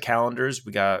it on the calendars.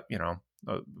 We got,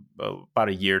 about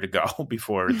a year to go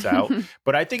before it's out.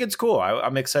 But I think it's cool.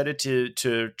 I'm excited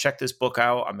to check this book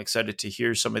out. I'm excited to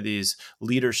hear some of these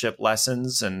leadership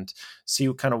lessons and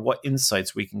see kind of what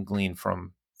insights we can glean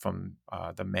from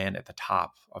the man at the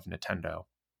top of Nintendo.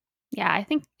 Yeah, I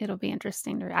think it'll be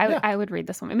interesting to read. I would read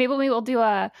this one. Maybe we will do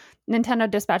a Nintendo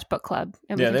Dispatch book club.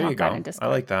 And we can there you go. In Discord.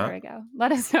 I like that. There we go.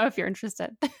 Let us know if you're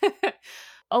interested.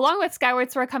 Along with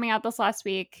Skyward Sword coming out this last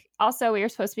week, also we were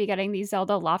supposed to be getting the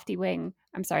Zelda Loftwing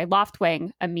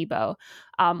amiibo.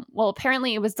 Well,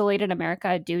 apparently it was delayed in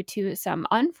America due to some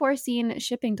unforeseen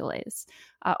shipping delays.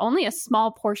 Only a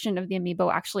small portion of the amiibo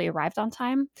actually arrived on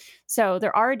time. So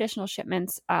there are additional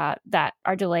shipments that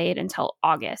are delayed until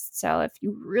August. So if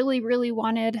you really, really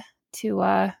wanted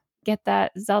to get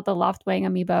that Zelda Loftwing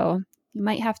amiibo, you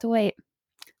might have to wait.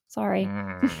 Sorry.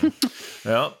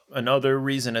 Well, another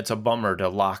reason it's a bummer to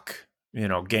lock,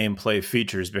 gameplay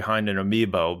features behind an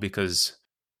amiibo, because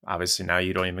obviously now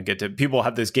you don't even get to, people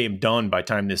have this game done by the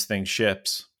time this thing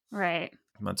ships. Right.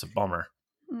 That's a bummer.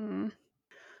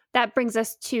 That brings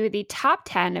us to the top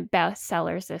 10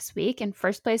 bestsellers this week. In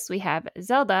first place, we have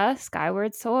Zelda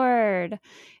Skyward Sword.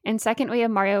 In second, we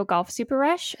have Mario Golf Super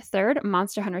Rush. Third,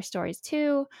 Monster Hunter Stories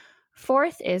 2.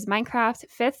 Fourth is Minecraft.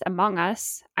 Fifth, Among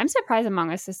Us. I'm surprised Among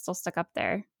Us is still stuck up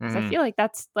there, because I feel like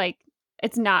that's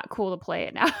it's not cool to play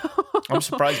it now. I'm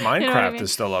surprised Minecraft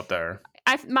is still up there.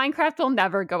 Minecraft will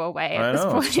never go away at this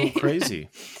point. It's so crazy.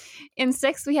 In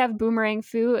sixth, we have Boomerang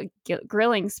Fu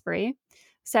Grilling Spree.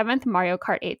 Seventh, Mario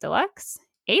Kart 8 Deluxe.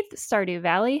 Eighth, Stardew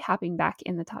Valley, hopping back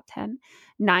in the top 10.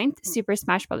 Ninth, Super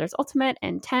Smash Bros. Ultimate.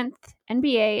 And 10th,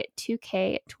 NBA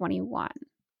 2K21.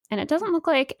 And it doesn't look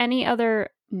like any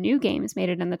other new games made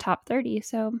it in the top 30,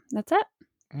 so that's it.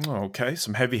 Okay,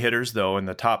 some heavy hitters though in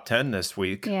the top 10 this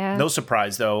week. Yeah. No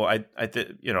surprise though. I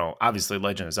think obviously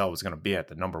Legend of Zelda was going to be at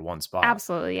the number one spot.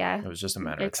 Absolutely, yeah. It was just a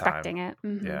matter of expecting time. It.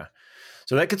 Mm-hmm. Yeah.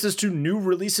 So that gets us to new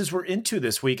releases we're into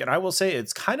this week. And I will say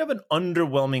it's kind of an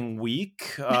underwhelming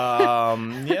week.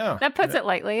 Yeah. That puts it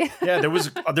lightly. Yeah,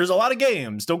 there's a lot of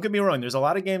games. Don't get me wrong. There's a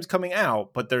lot of games coming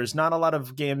out, but there's not a lot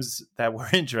of games that we're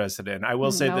interested in. I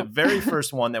will say the very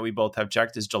first one that we both have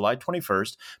checked is July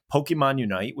 21st, Pokemon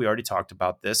Unite. We already talked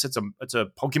about this. It's a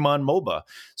Pokemon MOBA.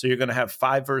 So you're going to have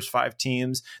 5 versus 5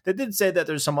 teams. They did say that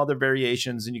there's some other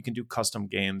variations and you can do custom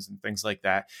games and things like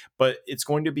that, but it's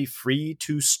going to be free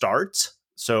to start.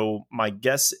 So my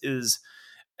guess is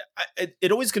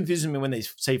it always confuses me when they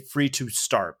say free to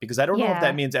start, because I don't know if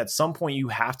that means at some point you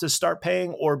have to start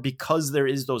paying, or because there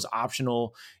is those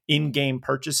optional in-game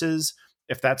purchases,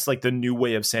 if that's like the new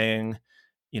way of saying,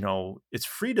 you know, it's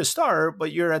free to start,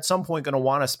 but you're at some point going to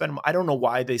want to spend. I don't know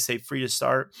why they say free to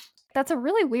start. That's a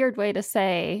really weird way to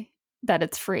say that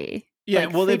it's free. Yeah,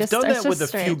 like well, they've done that with a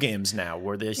straight. few games now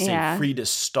where they say free to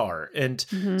start. And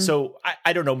so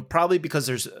I don't know, probably because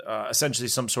there's essentially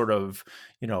some sort of,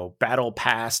 you know, battle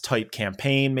pass type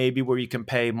campaign, maybe where you can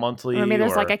pay monthly. Or maybe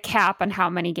there's like a cap on how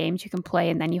many games you can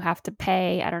play and then you have to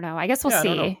pay. I don't know. I guess we'll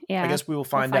see. Yeah, I guess we will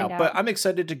find out. But I'm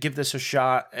excited to give this a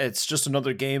shot. It's just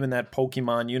another game in that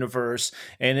Pokemon universe,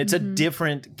 and it's a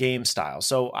different game style.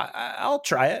 So I'll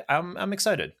try it. I'm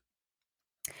excited.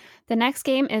 The next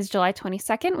game is July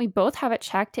 22nd. We both have it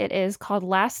checked. It is called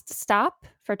Last Stop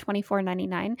for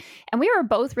 $24.99. And we were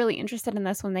both really interested in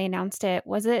this when they announced it.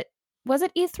 Was it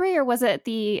E3 or was it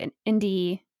the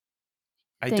indie?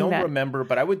 I don't remember,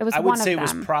 but I would say it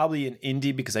was probably an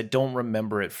indie because I don't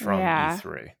remember it from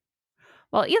E3.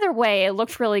 Well, either way, it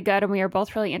looked really good and we were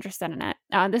both really interested in it.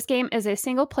 This game is a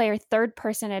single-player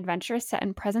third-person adventure set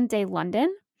in present-day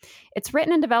London. It's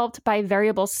written and developed by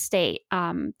Variable State.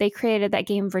 They created that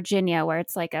game Virginia, where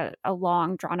it's like a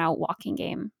long, drawn-out walking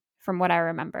game, from what I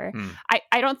remember.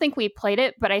 I don't think we played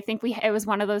it, but I think it was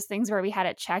one of those things where we had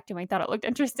it checked and we thought it looked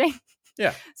interesting.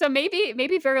 Yeah. So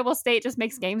maybe Variable State just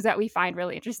makes games that we find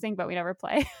really interesting, but we never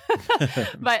play.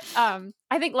 But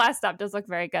I think Last Stop does look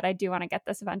very good. I do want to get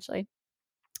this eventually.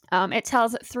 It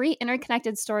tells 3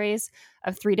 interconnected stories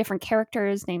of 3 different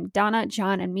characters named Donna,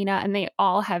 John, and Mina, and they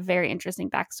all have very interesting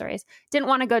backstories. Didn't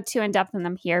want to go too in depth in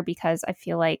them here because I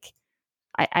feel like,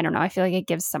 I don't know, I feel like it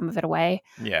gives some of it away.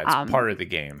 Yeah, it's part of the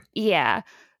game. Yeah.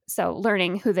 So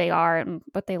learning who they are and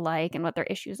what they like and what their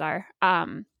issues are.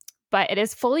 But it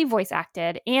is fully voice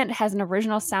acted and it has an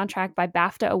original soundtrack by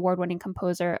BAFTA award-winning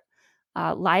composer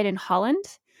Lydon Holland,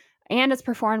 and it's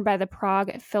performed by the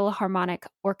Prague Philharmonic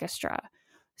Orchestra.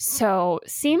 So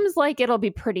seems like it'll be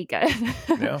pretty good.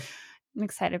 Yeah. I'm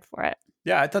excited for it.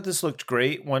 Yeah, I thought this looked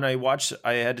great. When I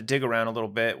had to dig around a little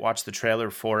bit, watch the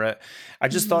trailer for it. I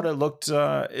just thought it looked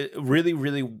really,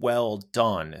 really well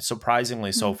done.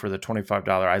 Surprisingly so for the $25.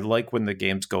 I like when the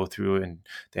games go through and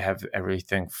they have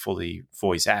everything fully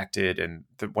voice acted. And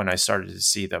when I started to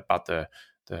see about the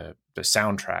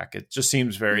soundtrack, it just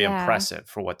seems very impressive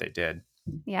for what they did.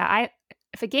 Yeah,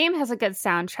 if a game has a good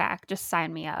soundtrack, just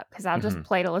sign me up because I'll just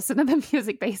play to listen to the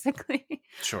music, basically.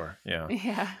 Sure, yeah.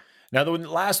 Yeah. Now, the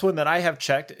last one that I have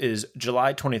checked is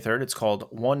July 23rd. It's called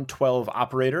 112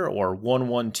 Operator or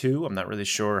 112. I'm not really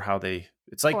sure how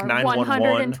it's like 911.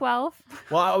 112.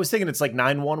 Well, I was thinking it's like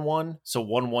 911, so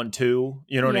 112.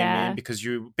 You know what I mean? Because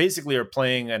you basically are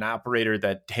playing an operator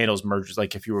that handles mergers.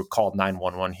 Like if you were called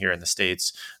 911 here in the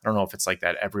States, I don't know if it's like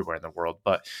that everywhere in the world,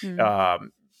 but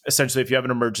essentially, if you have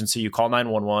an emergency, you call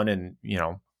 911 and, you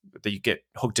know, that you get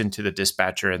hooked into the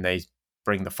dispatcher and they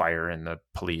bring the fire and the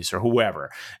police or whoever.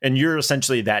 And you're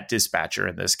essentially that dispatcher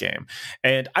in this game.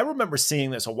 And I remember seeing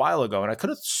this a while ago and I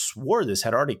could have swore this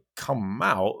had already come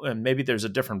out and maybe there's a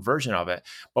different version of it.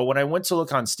 But when I went to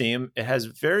look on Steam, it has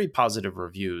very positive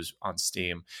reviews on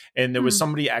Steam. And there was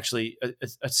somebody actually,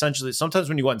 essentially, sometimes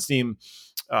when you go on Steam,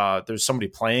 there's somebody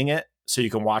playing it. So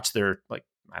you can watch their, like,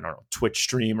 I don't know, Twitch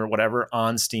stream or whatever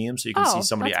on Steam. So you can see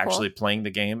somebody actually playing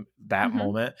the game that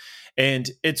moment. And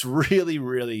it's really,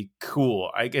 really cool.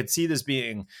 I could see this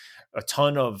being a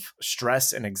ton of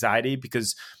stress and anxiety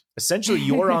because essentially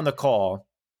you're on the call.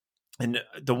 And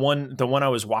the one I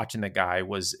was watching, the guy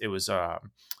was a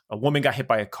woman got hit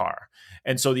by a car.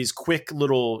 And so these quick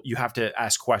little, you have to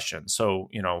ask questions. So,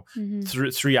 you know,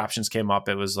 three options came up.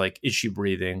 It was like, is she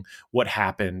breathing? What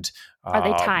happened? Are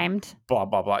they timed? Blah,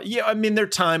 blah, blah. Yeah, I mean, they're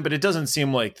timed, but it doesn't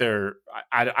seem like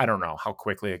I don't know how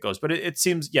quickly it goes, but it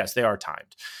seems, yes, they are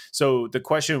timed. So the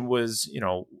question was, you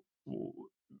know,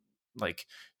 like,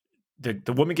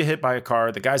 the woman get hit by a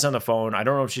car. The guy's on the phone. I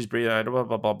don't know if she's breathing. Blah,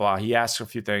 blah, blah, blah. He asks a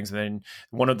few things. And then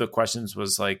one of the questions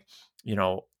was like, you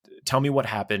know, tell me what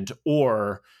happened,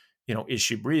 or, you know, is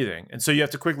she breathing? And so you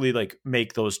have to quickly like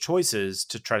make those choices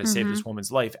to try to save this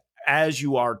woman's life as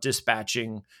you are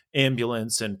dispatching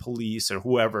ambulance and police or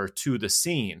whoever to the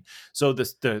scene. So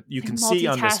you can see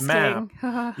on this map,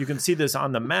 you can see this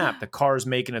on the map, the car's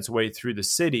making its way through the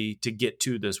city to get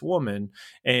to this woman.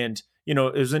 And, you know,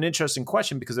 it was an interesting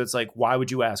question because it's like, why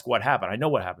would you ask what happened? I know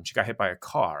what happened. She got hit by a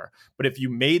car. But if you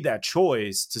made that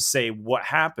choice to say what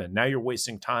happened, now you're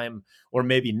wasting time, or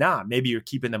maybe not. Maybe you're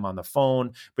keeping them on the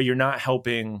phone, but you're not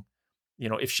helping. You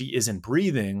know, if she isn't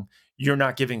breathing, you're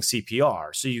not giving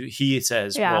CPR. So he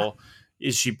says, well,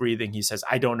 is she breathing? He says,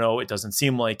 I don't know. It doesn't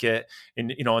seem like it.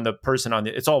 And, you know, and the person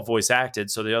it's all voice acted.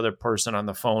 So the other person on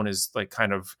the phone is like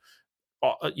kind of,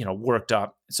 you know, worked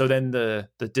up. So then the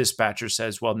dispatcher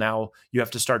says, well, now you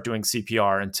have to start doing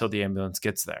CPR until the ambulance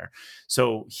gets there.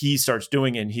 So he starts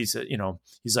doing it. And he's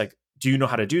like, do you know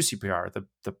how to do CPR?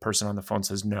 The person on the phone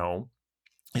says, no.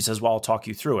 He says, well, I'll talk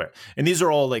you through it. And these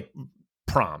are all like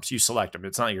prompts. You select them.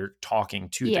 It's not you're talking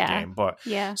to the game, but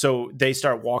so they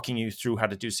start walking you through how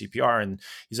to do CPR. And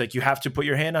he's like, you have to put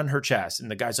your hand on her chest.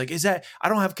 And the guy's like, I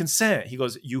don't have consent. He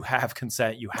goes, you have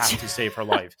consent. You have to save her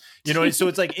life. You know, so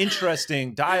it's like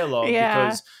interesting dialogue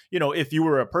because, you know, if you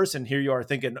were a person, here you are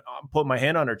thinking, I'm putting my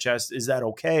hand on her chest. Is that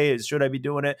okay? Should I be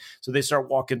doing it? So they start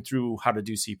walking through how to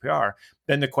do CPR.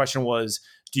 Then the question was,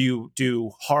 do you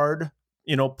do hard,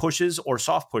 you know, pushes or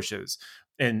soft pushes?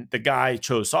 And the guy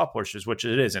chose soft pushes, which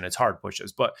it is, and it's hard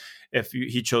pushes. But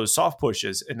he chose soft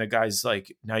pushes, and the guy's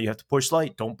like, now you have to push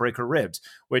light, don't break her ribs.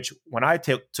 Which when I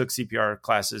took CPR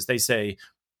classes, they say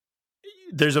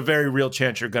there's a very real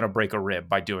chance you're going to break a rib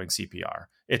by doing CPR.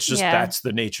 It's just that's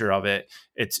the nature of it.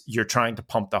 You're trying to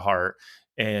pump the heart,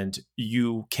 and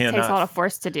you cannot. It takes a lot of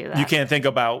force to do that. You can't think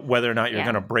about whether or not you're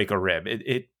going to break a rib.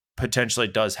 It potentially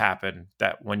does happen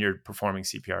that when you're performing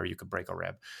CPR, you could break a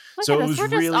rib. So it was we're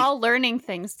just all learning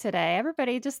things today.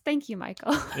 Everybody just thank you,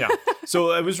 Michael. Yeah.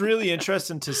 So it was really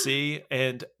interesting to see.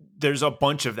 And there's a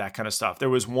bunch of that kind of stuff. There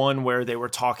was one where they were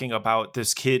talking about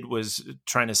this kid was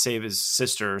trying to save his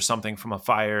sister or something from a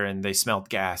fire, and they smelled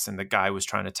gas. And the guy was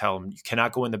trying to tell him, you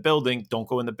cannot go in the building. Don't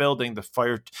go in the building. The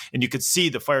fire. And you could see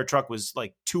the fire truck was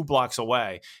like 2 blocks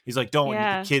away. He's like, don't.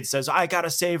 Yeah. And the kid says, I got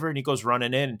to save her. And he goes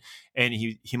running in, and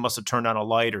he must have turned on a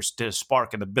light or did a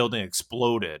spark, and the building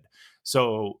exploded.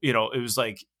 So, you know, it was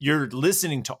like you're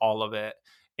listening to all of it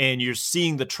and you're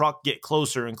seeing the truck get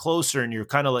closer and closer, and you're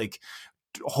kind of like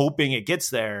hoping it gets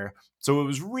there. So it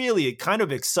was really kind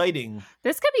of exciting.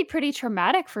 This could be pretty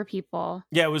traumatic for people.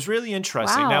 Yeah, it was really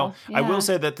interesting. Wow. Now, I will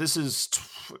say that this is,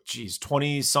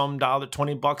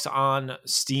 $20 on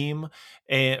Steam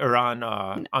or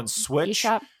on Switch.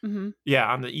 eShop. Mm-hmm.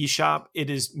 Yeah, on the eShop. It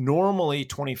is normally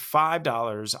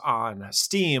 $25 on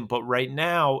Steam, but right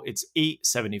now it's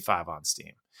 $8.75 on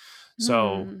Steam.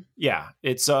 So yeah,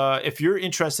 it's if you're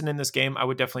interested in this game, I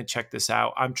would definitely check this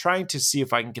out. I'm trying to see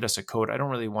if I can get us a code. I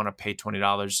don't really want to pay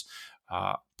 $20,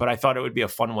 but I thought it would be a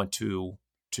fun one to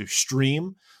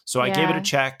stream. So I gave it a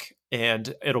check,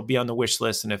 and it'll be on the wish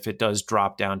list. And if it does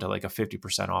drop down to like a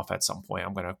 50% off at some point,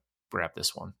 I'm going to grab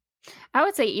this one. I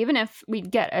would say even if we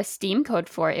get a Steam code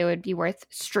for it, it would be worth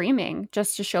streaming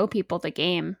just to show people the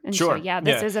game. And sure. So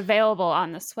this is available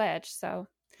on the Switch. So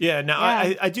yeah, now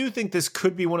I do think this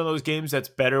could be one of those games that's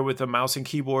better with a mouse and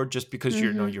keyboard, just because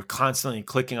you're constantly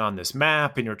clicking on this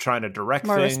map and you're trying to direct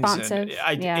more things. Responsive.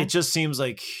 And it just seems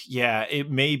like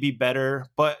it may be better,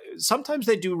 but sometimes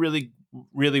they do really,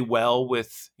 really well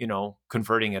with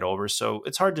converting it over. So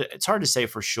it's hard to say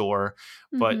for sure.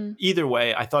 But either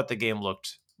way, I thought the game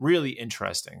looked really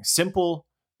interesting, simple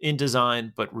in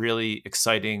design, but really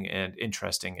exciting and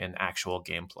interesting in actual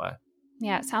gameplay.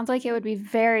 Yeah, it sounds like it would be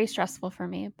very stressful for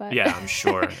me, but yeah, I'm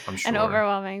sure. And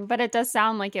overwhelming, but it does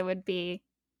sound like it would be,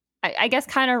 I guess,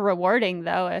 kind of rewarding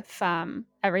though if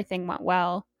everything went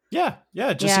well. Yeah,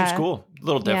 it just seems cool, a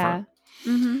little different.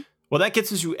 Yeah. Mm-hmm. Well, that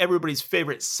gets us to everybody's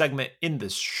favorite segment in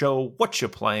this show. What you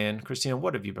playing, Christina?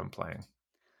 What have you been playing?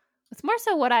 It's more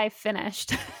so what I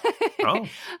finished. Oh,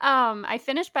 I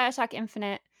finished BioShock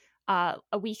Infinite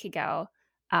a week ago.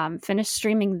 Finished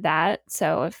streaming that.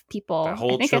 So if people, the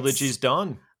whole trilogy's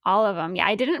done. All of them. Yeah,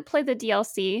 I didn't play the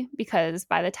DLC because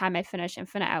by the time I finished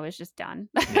Infinite, I was just done.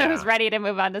 Yeah. I was ready to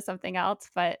move on to something else.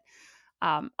 But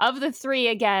of the three,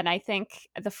 again, I think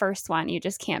the first one, you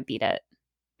just can't beat it.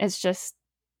 It's just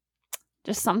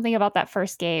something about that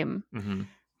first game. Mm-hmm.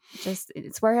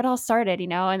 It's where it all started,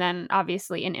 and then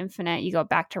obviously in Infinite you go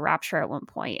back to Rapture at one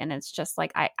point, and it's just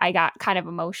like I got kind of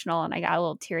emotional and I got a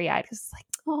little teary-eyed because it's like,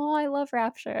 oh, I love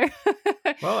Rapture.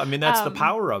 Well, I mean, that's the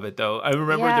power of it though. I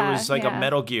remember there was like a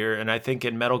Metal Gear, and I think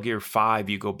in Metal Gear 5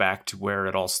 you go back to where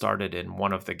it all started in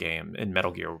one of the game in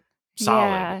Metal Gear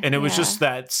Solid, and it was just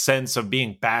that sense of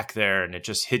being back there, and it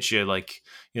just hits you like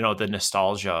the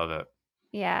nostalgia of it.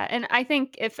 Yeah. And I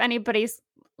think if anybody's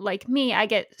like me, I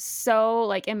get so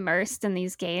like immersed in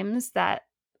these games that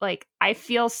like I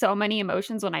feel so many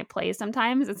emotions when I play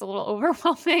sometimes. It's a little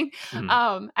overwhelming.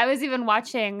 Mm. I was even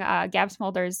watching Gab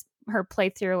Smolder's her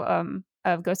playthrough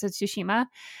of Ghost of Tsushima,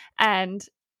 and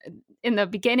in the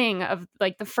beginning of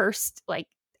like the first like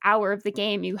hour of the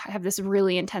game, you have this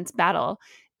really intense battle.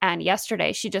 And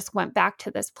yesterday, she just went back to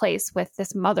this place with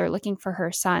this mother looking for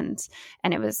her sons.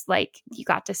 And it was like, you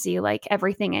got to see like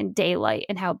everything in daylight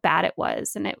and how bad it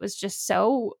was. And it was just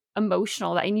so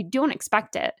emotional that, and you don't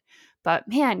expect it. But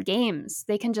man, games,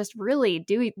 they can just really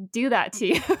do that to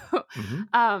you.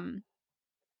 Mm-hmm.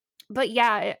 But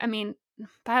yeah, I mean,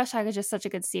 BioShock is just such a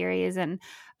good series. And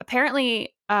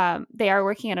apparently they are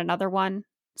working on another one.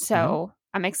 So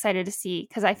I'm excited to see,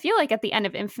 because I feel like at the end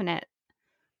of Infinite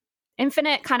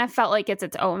kind of felt like it's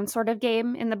its own sort of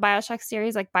game in the BioShock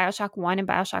series. Like BioShock 1 and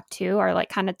BioShock 2 are like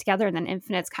kind of together, and then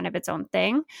Infinite's kind of its own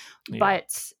thing. Yeah.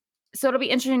 But so it'll be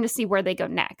interesting to see where they go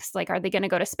next. Like, are they going to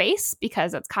go to space?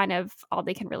 Because that's kind of all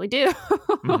they can really do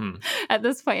at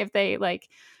this point. If they like,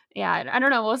 yeah, I don't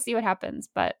know. We'll see what happens,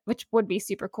 but which would be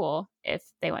super cool if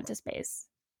they went to space.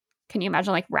 Can you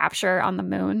imagine like Rapture on the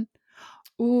moon?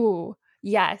 Ooh,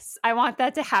 yes. I want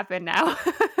that to happen now.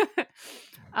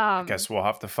 I guess we'll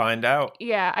have to find out.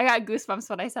 Yeah, I got goosebumps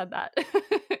when I said that.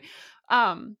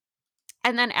 And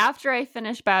then after I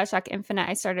finished BioShock Infinite,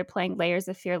 I started playing Layers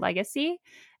of Fear Legacy,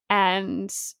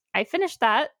 and I finished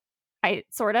that. I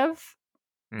sort of.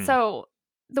 So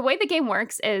the way the game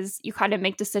works is you kind of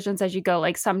make decisions as you go.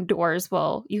 Like some doors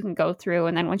you can go through,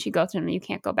 and then once you go through them, you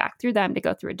can't go back through them to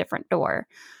go through a different door.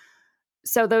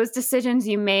 So those decisions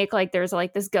you make, like there's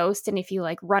like this ghost, and if you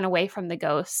like run away from the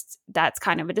ghost, that's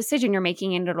kind of a decision you're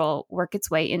making, and it'll work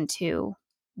its way into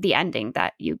the ending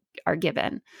that you are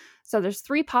given. So there's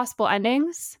 3 possible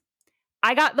endings.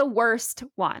 I got the worst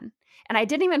one, and I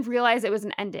didn't even realize it was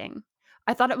an ending.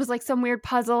 I thought it was like some weird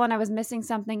puzzle and I was missing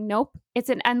something. Nope. It's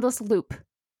an endless loop.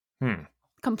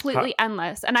 Completely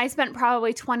endless. And I spent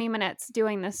probably 20 minutes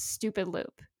doing this stupid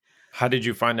loop. How did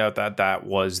you find out that that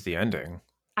was the ending?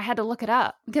 I had to look it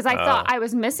up because I thought I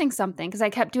was missing something, because I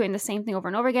kept doing the same thing over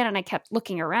and over again, and I kept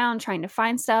looking around trying to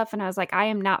find stuff, and I was like, I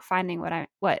am not finding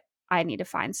what I need to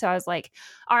find. So I was like,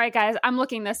 all right, guys, I'm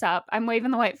looking this up. I'm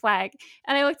waving the white flag.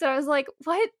 And I looked at it, I was like,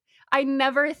 what? I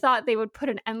never thought they would put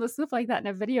an endless loop like that in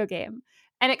a video game.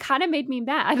 And it kind of made me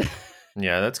mad.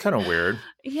 Yeah, that's kind of weird.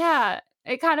 Yeah.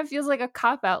 It kind of feels like a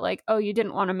cop-out, like, oh, you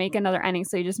didn't want to make another ending,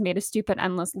 so you just made a stupid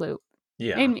endless loop.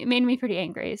 Yeah. It made me pretty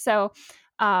angry. So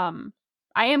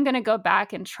I am going to go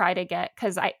back and try to get,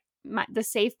 because the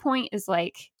save point is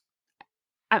like,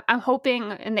 I'm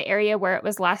hoping in the area where it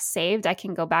was last saved, I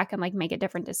can go back and like make a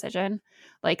different decision.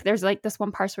 Like there's like this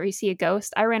one part where you see a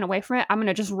ghost. I ran away from it. I'm going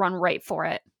to just run right for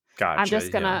it. Gotcha, I'm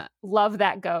just going to love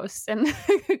that ghost and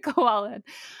go all in.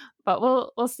 But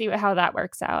we'll see how that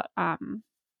works out.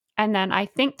 And then I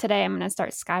think today I'm going to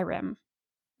start Skyrim,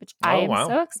 which I am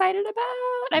so excited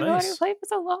about. I've wanted to play for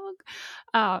so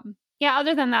long. Yeah,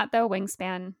 other than that though,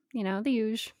 Wingspan, the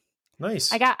usual.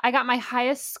 Nice. I got my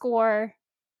highest score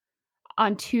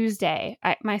on Tuesday.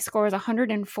 My score was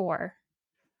 104.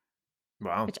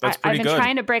 Wow, that's pretty good. I've been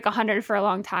trying to break 100 for a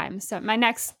long time. So my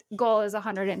next goal is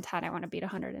 110. I want to beat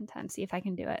 110, see if I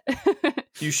can do it.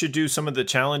 You should do some of the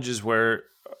challenges where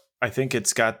I think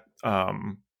it's got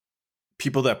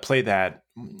people that play that.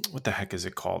 What the heck is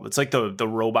it called? It's like the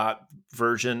robot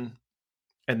version.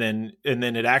 And then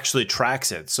it actually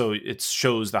tracks it. So it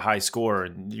shows the high score,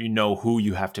 and you know who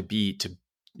you have to beat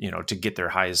to get their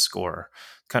highest score.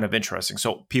 Kind of interesting.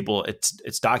 So people,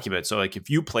 it's documented. So like if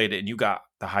you played it and you got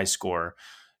the high score,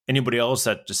 anybody else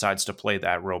that decides to play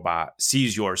that robot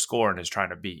sees your score and is trying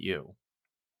to beat you.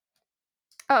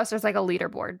 Oh, so it's like a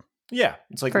leaderboard. Yeah,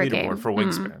 it's like a leaderboard for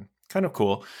Wingspan. Kind of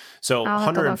cool. So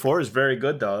 104 is very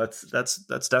good though. That's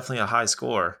definitely a high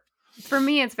score. For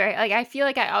me, it's very like I feel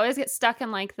like I always get stuck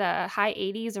in like the high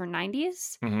 80s or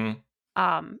 90s.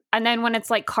 And then when it's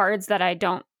like cards that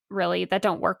don't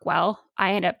work well,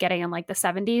 I end up getting in like the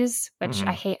 70s, which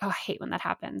I hate. Oh, I hate when that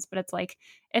happens. But it's like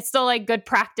it's still like good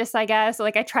practice, I guess.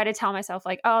 Like I try to tell myself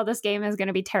like, oh, this game is going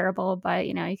to be terrible, but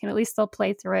you can at least still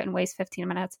play through it and waste 15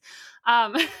 minutes.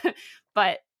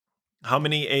 But how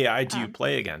many AI do you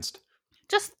play against?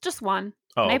 Just one.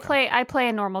 Oh, and okay. I play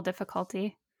a normal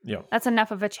difficulty. Yeah, that's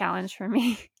enough of a challenge for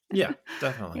me. Yeah,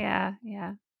 definitely. Yeah.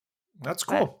 That's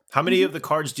cool. How many of the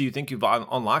cards do you think you've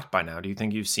unlocked by now? Do you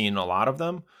think you've seen a lot of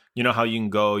them? You know how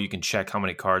you can check how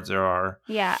many cards there are.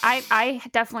 Yeah, I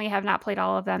definitely have not played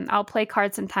all of them. I'll play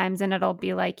cards sometimes and it'll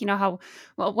be like, you know how,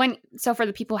 well, so for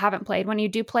the people who haven't played, when you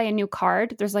do play a new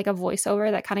card, there's like a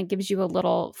voiceover that kind of gives you a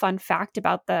little fun fact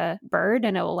about the bird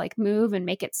and it will like move and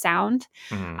make it sound.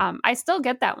 I still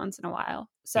get that once in a while.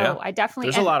 So I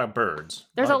definitely, there's a lot of birds.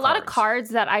 There's a lot of cards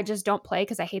that I just don't play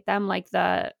because I hate them. Like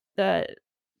the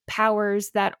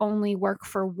powers that only work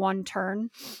for one turn.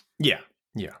 Yeah.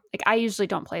 Like I usually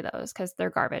don't play those because they're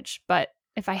garbage, but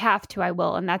if I have to, I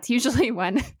will. And that's usually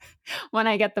when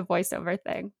I get the voiceover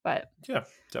thing. But yeah,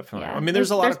 definitely. Yeah. I mean,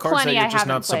 there's a lot of cards that you're just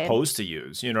not supposed to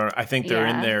use. You know, I think they're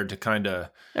in there to kind of...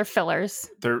 They're fillers.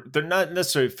 They're not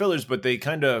necessarily fillers, but they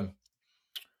kind of...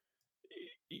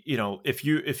 You know, if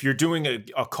you're doing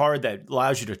a card that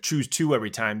allows you to choose 2 every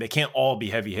time, they can't all be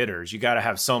heavy hitters. You got to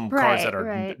have some cards that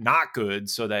are not good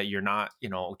so that you're not, you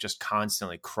know, just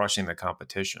constantly crushing the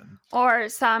competition. Or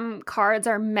some cards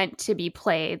are meant to be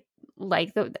played,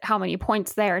 like how many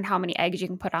points there and how many eggs you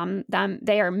can put on them.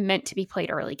 They are meant to be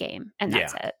played early game, and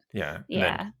that's it. Yeah.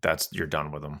 And then you're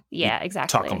done with them. Yeah,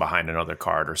 exactly. Tuck them behind another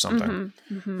card or something.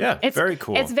 Yeah, it's very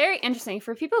cool. It's very interesting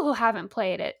for people who haven't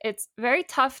played it. It's very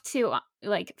tough to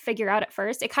like figure out at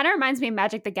first. It kind of reminds me of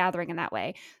Magic the Gathering in that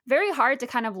way. Very hard to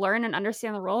kind of learn and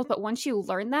understand the rules, but once you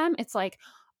learn them, it's like,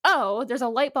 oh, there's a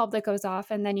light bulb that goes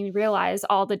off, and then you realize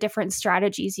all the different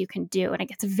strategies you can do, and it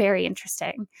gets very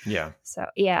interesting. Yeah. So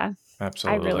yeah,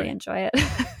 absolutely, I really enjoy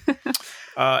it.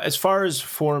 As far as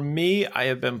for me, I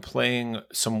have been playing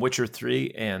some Witcher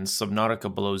 3 and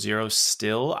Subnautica Below Zero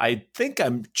still. I think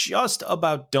I'm just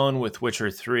about done with Witcher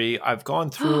 3. I've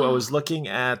gone through, I was looking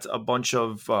at a bunch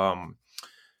of,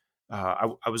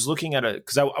 I was looking at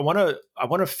because I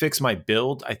want to fix my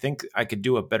build. I think I could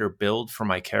do a better build for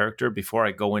my character before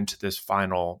I go into this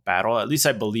final battle. At least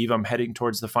I believe I'm heading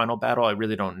towards the final battle. I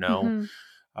really don't know.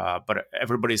 But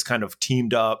everybody's kind of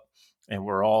teamed up and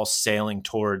we're all sailing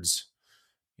towards,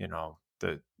 you know,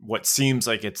 what seems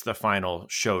like it's the final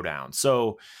showdown.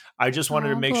 So I just wanted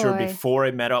to make sure before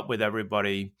I met up with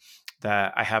everybody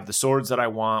that I have the swords that I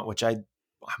want, which I'm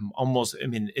almost, I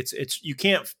mean, it's you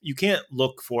can't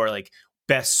look for like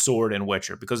best sword in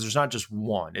Witcher because there's not just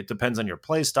one. It depends on your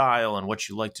play style and what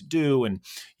you like to do. And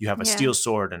you have a steel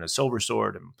sword and a silver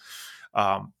sword.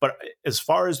 And but as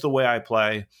far as the way I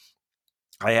play,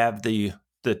 I have the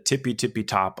tippy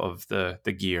top of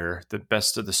the gear, the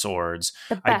best of the swords.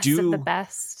 The best of the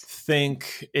best.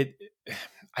 Think it.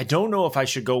 I don't know if I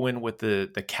should go in with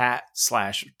the cat /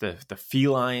 the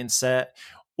feline set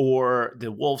or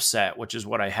the wolf set, which is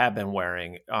what I have been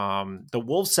wearing. The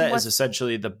wolf set is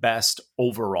essentially the best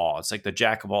overall. It's like the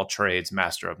jack of all trades,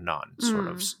 master of none sort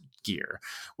of gear.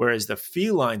 Whereas the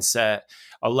feline set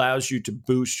allows you to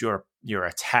boost your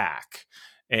attack.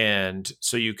 And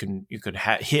so you can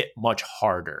hit much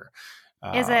harder.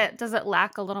 Does it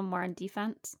lack a little more in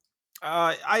defense?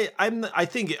 I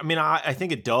think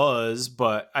it does,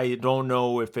 but I don't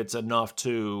know if it's enough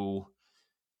to.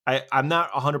 I'm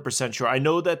not 100% sure. I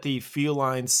know that the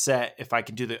feline set, if I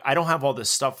can do I don't have all this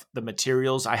stuff, the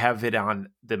materials. I have it on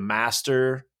the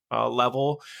master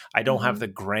level. I don't have the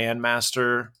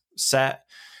grandmaster set.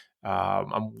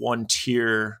 I'm one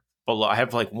tier below. I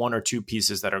have like 1 or 2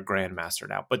 pieces that are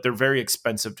grandmastered out, but they're very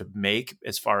expensive to make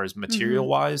as far as material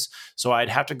wise. So I'd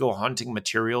have to go hunting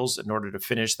materials in order to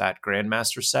finish that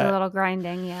grandmaster set. A little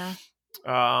grinding, yeah.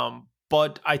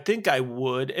 But I think I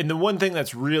would. And the one thing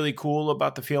that's really cool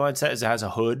about the feline set is it has a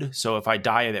hood. So if I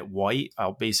dye it white,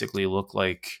 I'll basically look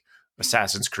like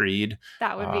Assassin's Creed.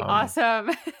 That would be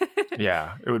awesome.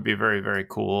 Yeah, it would be very, very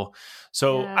cool.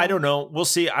 So I don't know. We'll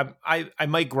see. I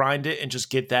might grind it and just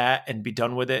get that and be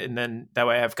done with it. And then that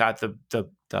way I've got the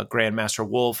Grandmaster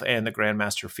Wolf and the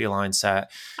Grandmaster Feline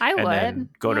set. Then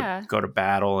go to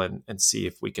battle and see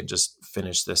if we can just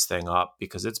finish this thing up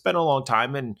because it's been a long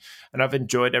time and I've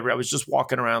enjoyed I was just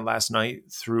walking around last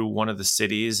night through one of the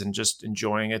cities and just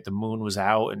enjoying it. The moon was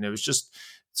out and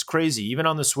it's crazy, even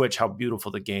on the Switch, how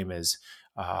beautiful the game is.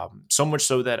 So much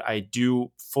so that I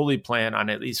do fully plan on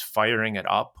at least firing it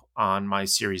up on my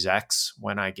Series X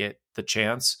when I get the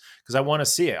chance because I want to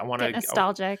see it. I want to get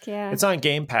nostalgic. Yeah, it's on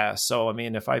Game Pass, so I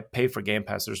mean, if I pay for Game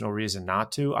Pass, there's no reason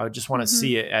not to. I just want to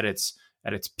see it at its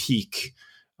peak,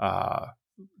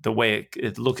 the way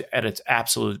it looked at its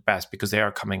absolute best because they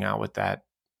are coming out with that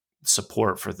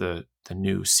support for the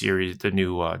new series, the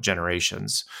new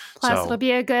generations. Plus, it'll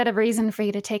be a good reason for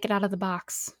you to take it out of the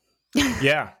box.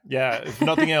 Yeah. If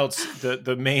nothing else,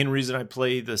 the main reason I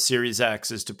play the Series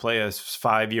X is to play a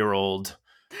 5-year-old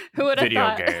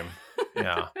video game.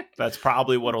 Yeah, that's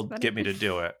probably what'll get me to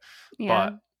do it.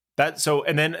 Yeah.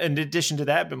 And then in addition to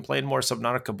that, I've been playing more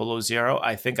Subnautica Below Zero.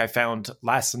 I think I found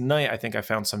last night,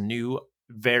 some new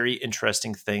very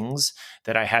interesting things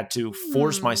that I had to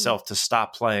force myself to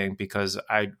stop playing because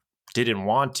I didn't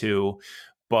want to,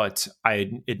 but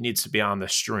it needs to be on the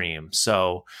stream.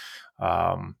 So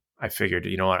I figured,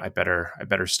 you know what, I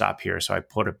better stop here. So I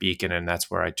put a beacon and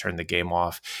that's where I turned the game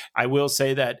off. I will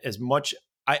say that as much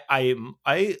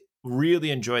I really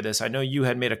enjoy this. I know you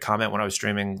had made a comment when I was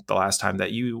streaming the last time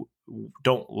that you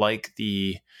don't like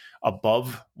the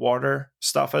above water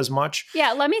stuff as much.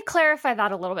 Yeah, let me clarify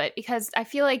that a little bit because I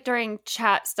feel like during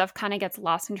chat stuff kind of gets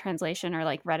lost in translation or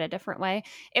like read a different way.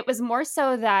 It was more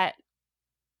so that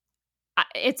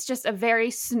it's just a very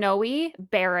snowy,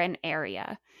 barren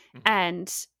area. Mm-hmm.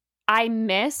 And I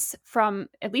miss from,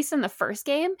 at least in the first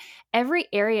game, every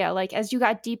area, like as you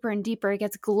got deeper and deeper, it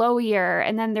gets glowier.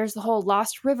 And then there's the whole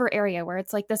Lost River area where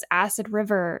it's like this acid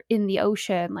river in the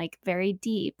ocean, like very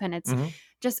deep. And it's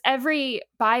just every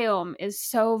biome is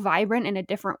so vibrant in a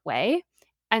different way.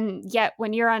 And yet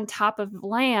when you're on top of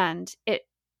land, it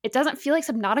doesn't feel like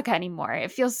Subnautica anymore.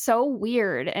 It feels so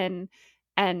weird and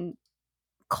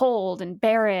cold and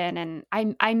barren.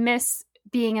 And I miss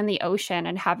being in the ocean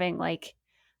and having like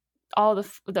all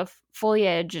the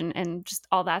foliage and just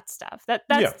all that stuff.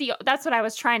 That's what I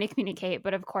was trying to communicate.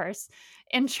 But of course,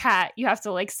 in chat, you have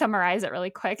to like summarize it really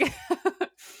quick.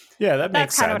 Yeah, that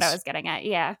makes sense. That's kind of what I was getting at.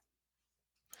 Yeah.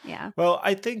 Yeah. Well,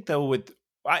 I think though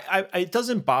it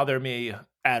doesn't bother me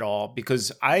at all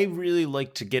because I really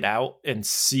like to get out and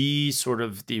see sort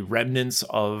of the remnants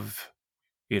of,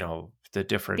 the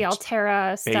different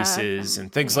Altera bases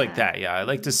and things like that. Yeah, I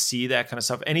like to see that kind of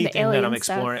stuff. Anything that I'm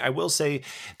exploring. Stuff. I will say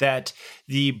that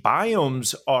the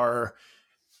biomes are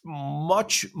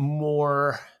much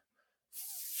more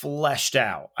fleshed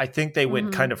out. I think they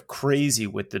went kind of crazy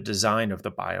with the design of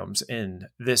the biomes in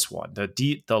this one.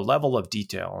 The level of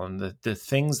detail and the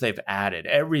things they've added,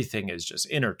 everything is just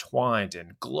intertwined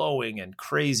and glowing and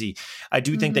crazy. I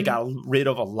do think they got rid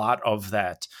of a lot of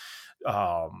that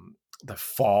the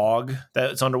fog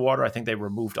that's underwater. I think they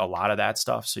removed a lot of that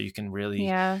stuff so you can really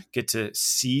get to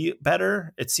see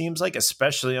better. It seems like,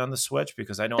 especially on the Switch,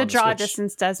 because I know the on the draw Switch,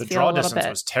 distance does the feel draw a little distance bit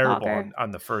was terrible longer. on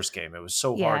the first game. It was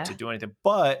so hard to do anything.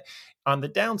 But on the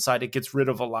downside, it gets rid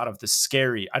of a lot of the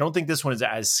scary. I don't think this one is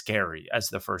as scary as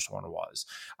the first one was.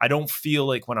 I don't feel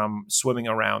like when I'm swimming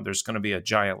around, there's going to be a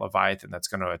giant Leviathan that's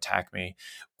going to attack me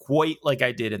quite like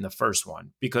I did in the first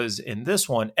one, because in this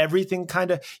one, everything kind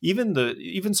of, even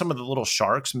some of the little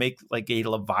sharks make like a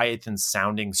Leviathan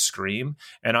sounding scream.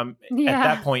 And at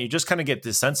that point, you just kind of get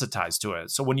desensitized to it.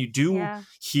 So when you do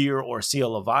hear or see a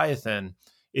Leviathan,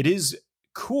 it is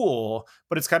cool,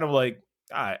 but it's kind of like,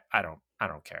 I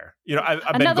don't care.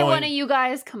 I've been going, one of you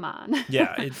guys, come on.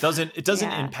 Yeah, it doesn't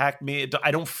impact me. I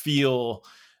don't feel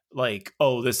like,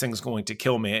 oh, this thing's going to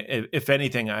kill me. If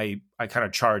anything, I kind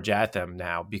of charge at them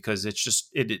now because it's just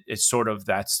it's sort of,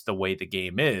 that's the way the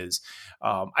game is.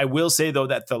 I will say though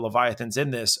that the Leviathans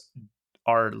in this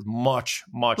are much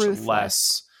ruthless.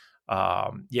 Less.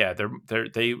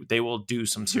 They will do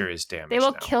some serious damage. They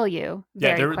will kill you.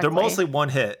 They're mostly one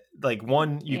hit. Like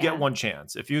you get one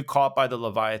chance. If you're caught by the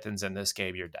Leviathans in this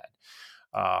game, you're dead.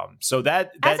 So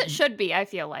that as it should be, I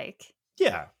feel like.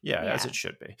 Yeah, as it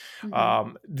should be.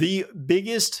 The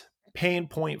biggest pain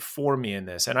point for me in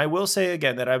this, and I will say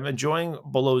again that I'm enjoying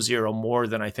Below Zero more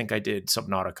than I think I did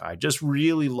Subnautica. I just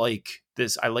really like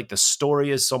this. I like the story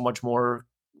is so much more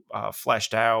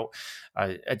fleshed out.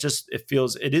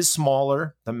 It is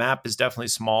smaller. The map is definitely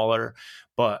smaller,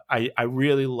 but I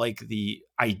really like the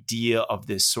idea of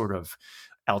this sort of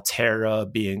Altera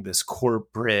being this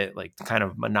corporate, like kind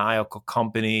of maniacal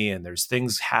company, and there's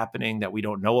things happening that we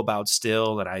don't know about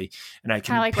still. And I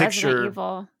can like picture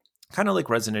kind of like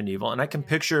Resident Evil. And I can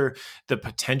picture the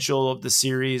potential of the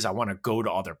series. I want to go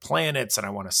to other planets and I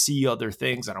want to see other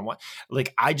things. And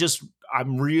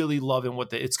I'm really loving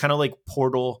it's kind of like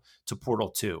Portal to Portal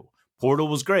 2. Portal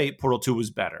was great. Portal 2 was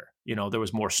better. There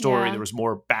was more story. There was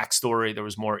more backstory. There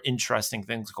was more interesting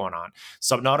things going on.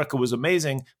 Subnautica was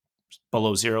amazing.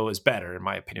 Below Zero is better, in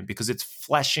my opinion, because it's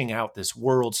fleshing out this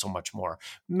world so much more.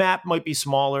 Map might be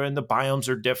smaller and the biomes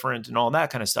are different and all that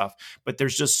kind of stuff, but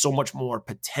there's just so much more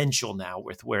potential now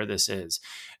with where this is.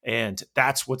 And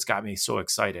that's what's got me so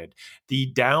excited. The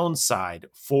downside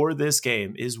for this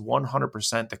game is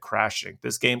 100% the crashing.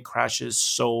 This game crashes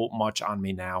so much on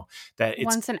me now that it's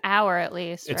once an hour at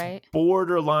least, it's right?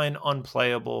 Borderline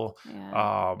unplayable.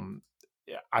 Yeah.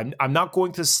 I'm not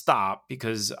going to stop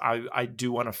because I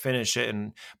do want to finish it.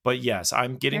 But yes,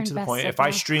 I'm getting to the point. If I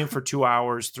stream for 2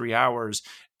 hours, 3 hours,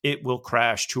 it will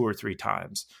crash 2 or 3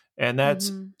 times. And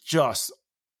that's just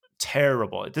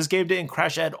terrible. This game didn't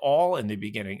crash at all in the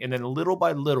beginning. And then little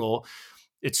by little,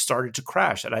 it started to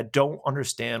crash. And I don't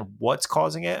understand what's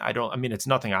causing it. I mean, it's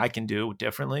nothing I can do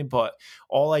differently, but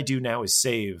all I do now is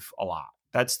save a lot.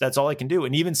 That's all I can do.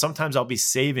 And even sometimes I'll be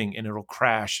saving and it'll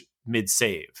crash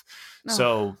mid-save. Oh.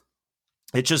 So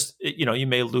it just, you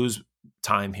may lose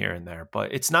time here and there,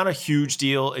 but it's not a huge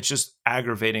deal. It's just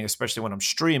aggravating, especially when I'm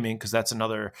streaming, because that's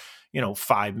another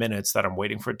 5 minutes that I'm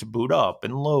waiting for it to boot up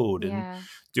and load and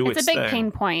do its thing. It's a big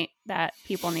pain point that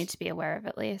people need to be aware of,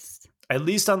 at least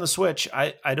on the Switch.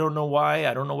 I don't know why.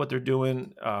 I don't know what they're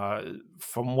doing.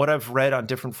 From what I've read on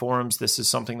different forums, this is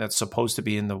something that's supposed to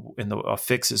be in the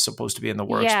fix is supposed to be in the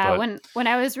works. Yeah, but when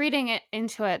I was reading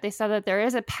into it, they said that there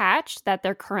is a patch that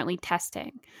they're currently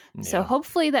testing. Yeah. So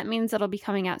hopefully that means it'll be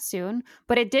coming out soon.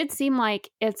 But it did seem like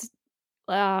it's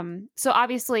so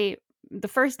obviously the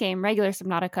first game, regular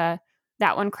Subnautica,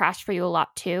 that one crashed for you a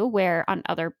lot too, where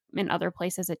in other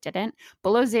places it didn't.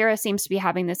 Below Zero seems to be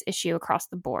having this issue across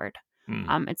the board.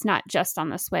 It's not just on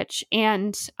the Switch.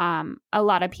 And a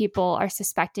lot of people are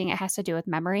suspecting it has to do with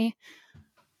memory.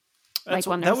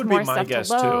 When there's more stuff to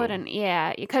load. Too.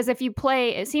 And because if you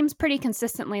play, it seems pretty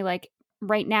consistently like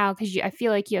right now, because I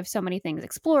feel like you have so many things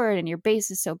explored and your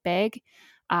base is so big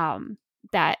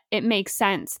that it makes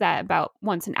sense that about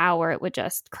once an hour it would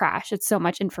just crash. It's so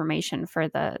much information for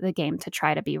the game to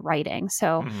try to be writing.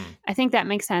 So I think that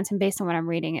makes sense. And based on what I'm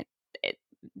reading,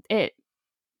 it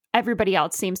everybody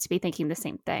else seems to be thinking the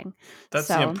same thing. That's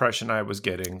the impression I was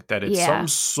getting, that it's some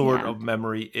sort of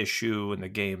memory issue and the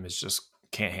game is just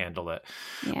can't handle it.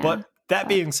 Yeah. But that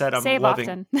being said, I'm save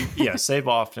loving often. Save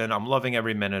often. I'm loving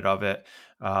every minute of it.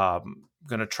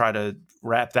 Going to try to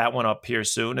wrap that one up here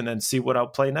soon and then see what I'll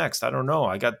play next. I don't know.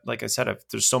 Like I said,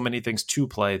 there's so many things to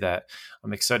play that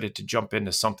I'm excited to jump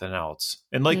into something else.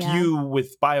 And you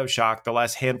with BioShock, the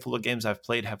last handful of games I've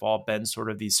played have all been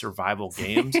sort of these survival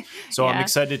games. So I'm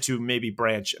excited to maybe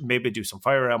do some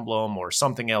Fire Emblem or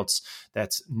something else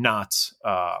that's not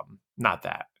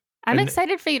that. I'm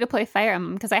excited for you to play Fire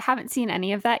Emblem because I haven't seen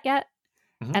any of that yet.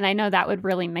 Mm-hmm. And I know that would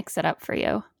really mix it up for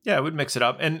you. Yeah, it would mix it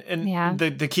up. And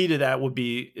the key to that would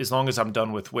be, as long as I'm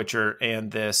done with Witcher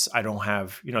and this, I don't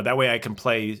have, that way I can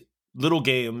play little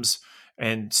games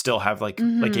and still have like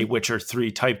a Witcher 3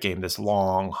 type game, this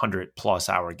long 100+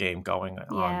 hour game going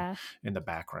on in the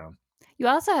background. You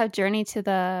also have Journey to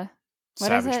the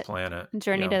Savage Planet.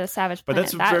 Journey to the Savage But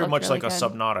Planet. that's very much really like good. A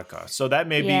Subnautica. So that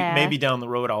maybe down the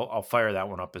road I'll fire that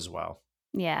one up as well.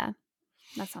 Yeah.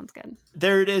 That sounds good.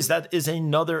 There it is. That is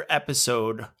another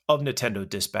episode of Nintendo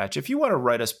Dispatch. If you want to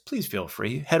write us, please feel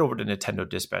free. Head over to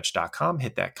nintendodispatch.com,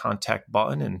 hit that contact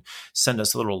button, and send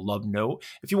us a little love note.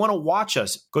 If you want to watch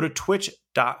us, go to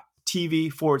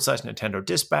twitch.tv/Nintendo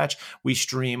Dispatch. We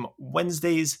stream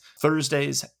Wednesdays,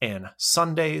 Thursdays, and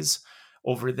Sundays.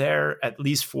 Over there, at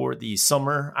least for the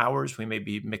summer hours. We may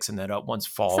be mixing that up once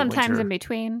fall, sometimes winter. In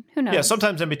between. Who knows? Yeah,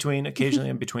 sometimes in between, occasionally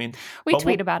in between. We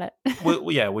tweet about it.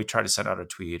 we try to send out a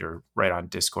tweet or write on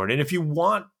Discord. And if you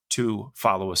want to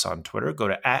follow us on Twitter, go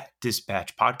to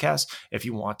 @DispatchPodcast. If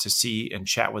you want to see and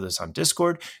chat with us on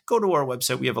Discord, go to our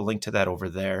website. We have a link to that over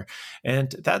there.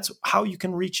 And that's how you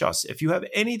can reach us. If you have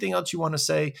anything else you want to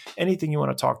say, anything you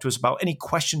want to talk to us about, any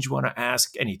questions you want to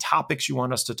ask, any topics you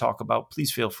want us to talk about,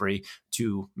 please feel free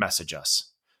to message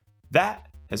us. That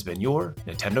has been your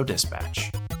Nintendo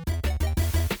Dispatch.